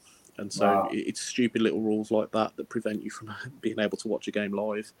time. And so it's stupid little rules like that prevent you from being able to watch a game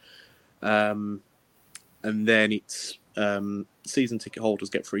live. And then it's season ticket holders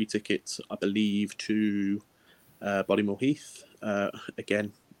get free tickets, I believe, to Bodymoor Heath.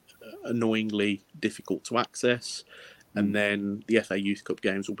 Again, annoyingly difficult to access. And then the FA Youth Cup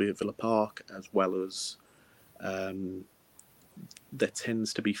games will be at Villa Park, as well as there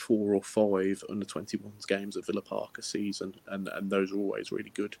tends to be 4 or 5 under-21s games at Villa Park a season, and those are always really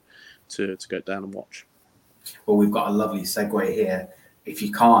good to go down and watch. Well, we've got a lovely segue here. If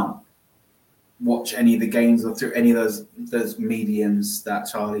you can't watch any of the games or through any of those mediums that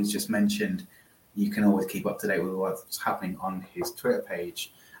Charlie's just mentioned, you can always keep up to date with what's happening on his Twitter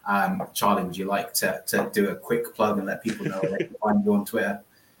page. Charlie, would you like to do a quick plug and let people know where they can find you on Twitter?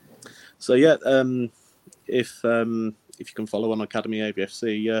 So if you can follow on Academy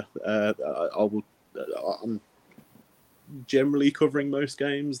AVFC, I will. I'm generally covering most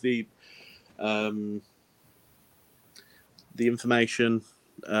games. The information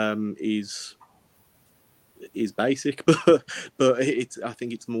is is basic, but I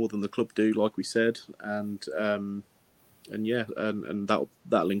think it's more than the club do, like we said, and yeah, and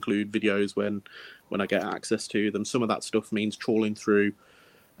that'll include videos when I get access to them. Some of that stuff means trawling through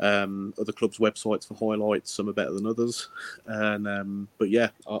other clubs' websites for highlights. Some are better than others, and but yeah,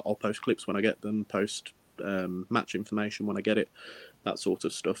 I'll post clips when I get them, post match information when I get it, that sort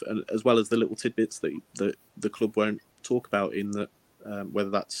of stuff, and as well as the little tidbits that the club won't talk about in that, whether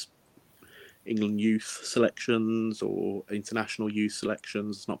that's England youth selections or international youth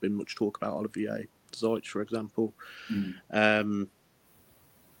selections. There's not been much talk about Olivier Zeitz, for example. That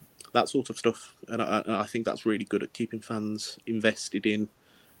sort of stuff, and I think that's really good at keeping fans invested in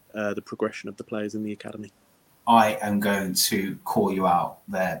the progression of the players in the academy. I am going to call you out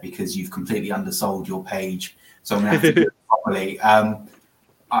there because you've completely undersold your page, so I'm going to have to do it properly.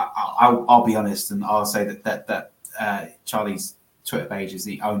 I'll be honest, and I'll say that Charlie's Twitter page is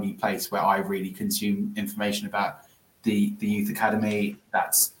the only place where I really consume information about the youth academy.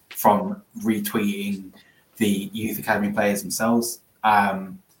 That's from retweeting the youth academy players themselves.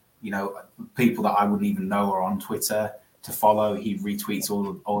 People that I wouldn't even know are on Twitter to follow. He retweets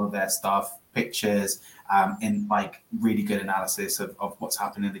all of their stuff, pictures, in like really good analysis of what's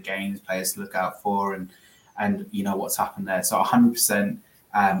happened in the games, players to look out for, and what's happened there. So 100%.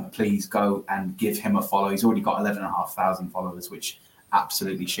 Please go and give him a follow. He's already got 11,500 followers, which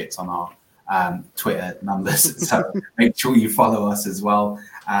absolutely shits on our Twitter numbers. So make sure you follow us as well.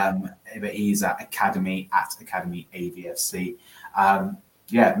 But he's at Academy AVFC.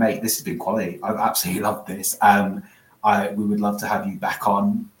 Yeah, mate, this has been quality. I've absolutely loved this. We would love to have you back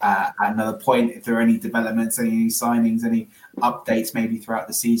on at another point. If there are any developments, any signings, any updates maybe throughout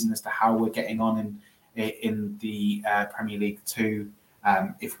the season as to how we're getting on in the Premier League 2.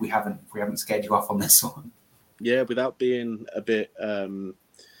 If we haven't scared you off on this one. Yeah, without being a bit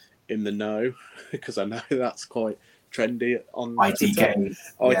in the know, because I know that's quite trendy on ITK.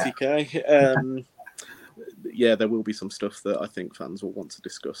 ITK. Yeah, there will be some stuff that I think fans will want to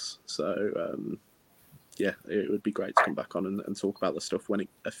discuss. So, yeah, it would be great to come back on and talk about the stuff when it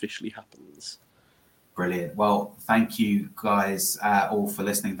officially happens. Brilliant. Well, thank you guys all for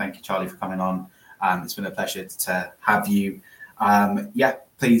listening. Thank you, Charlie, for coming on. It's been a pleasure to have you.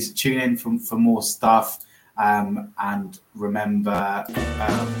 Please tune in for more stuff. And remember,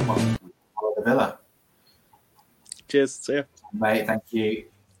 follow the Villa. Cheers. See ya. Mate, thank you.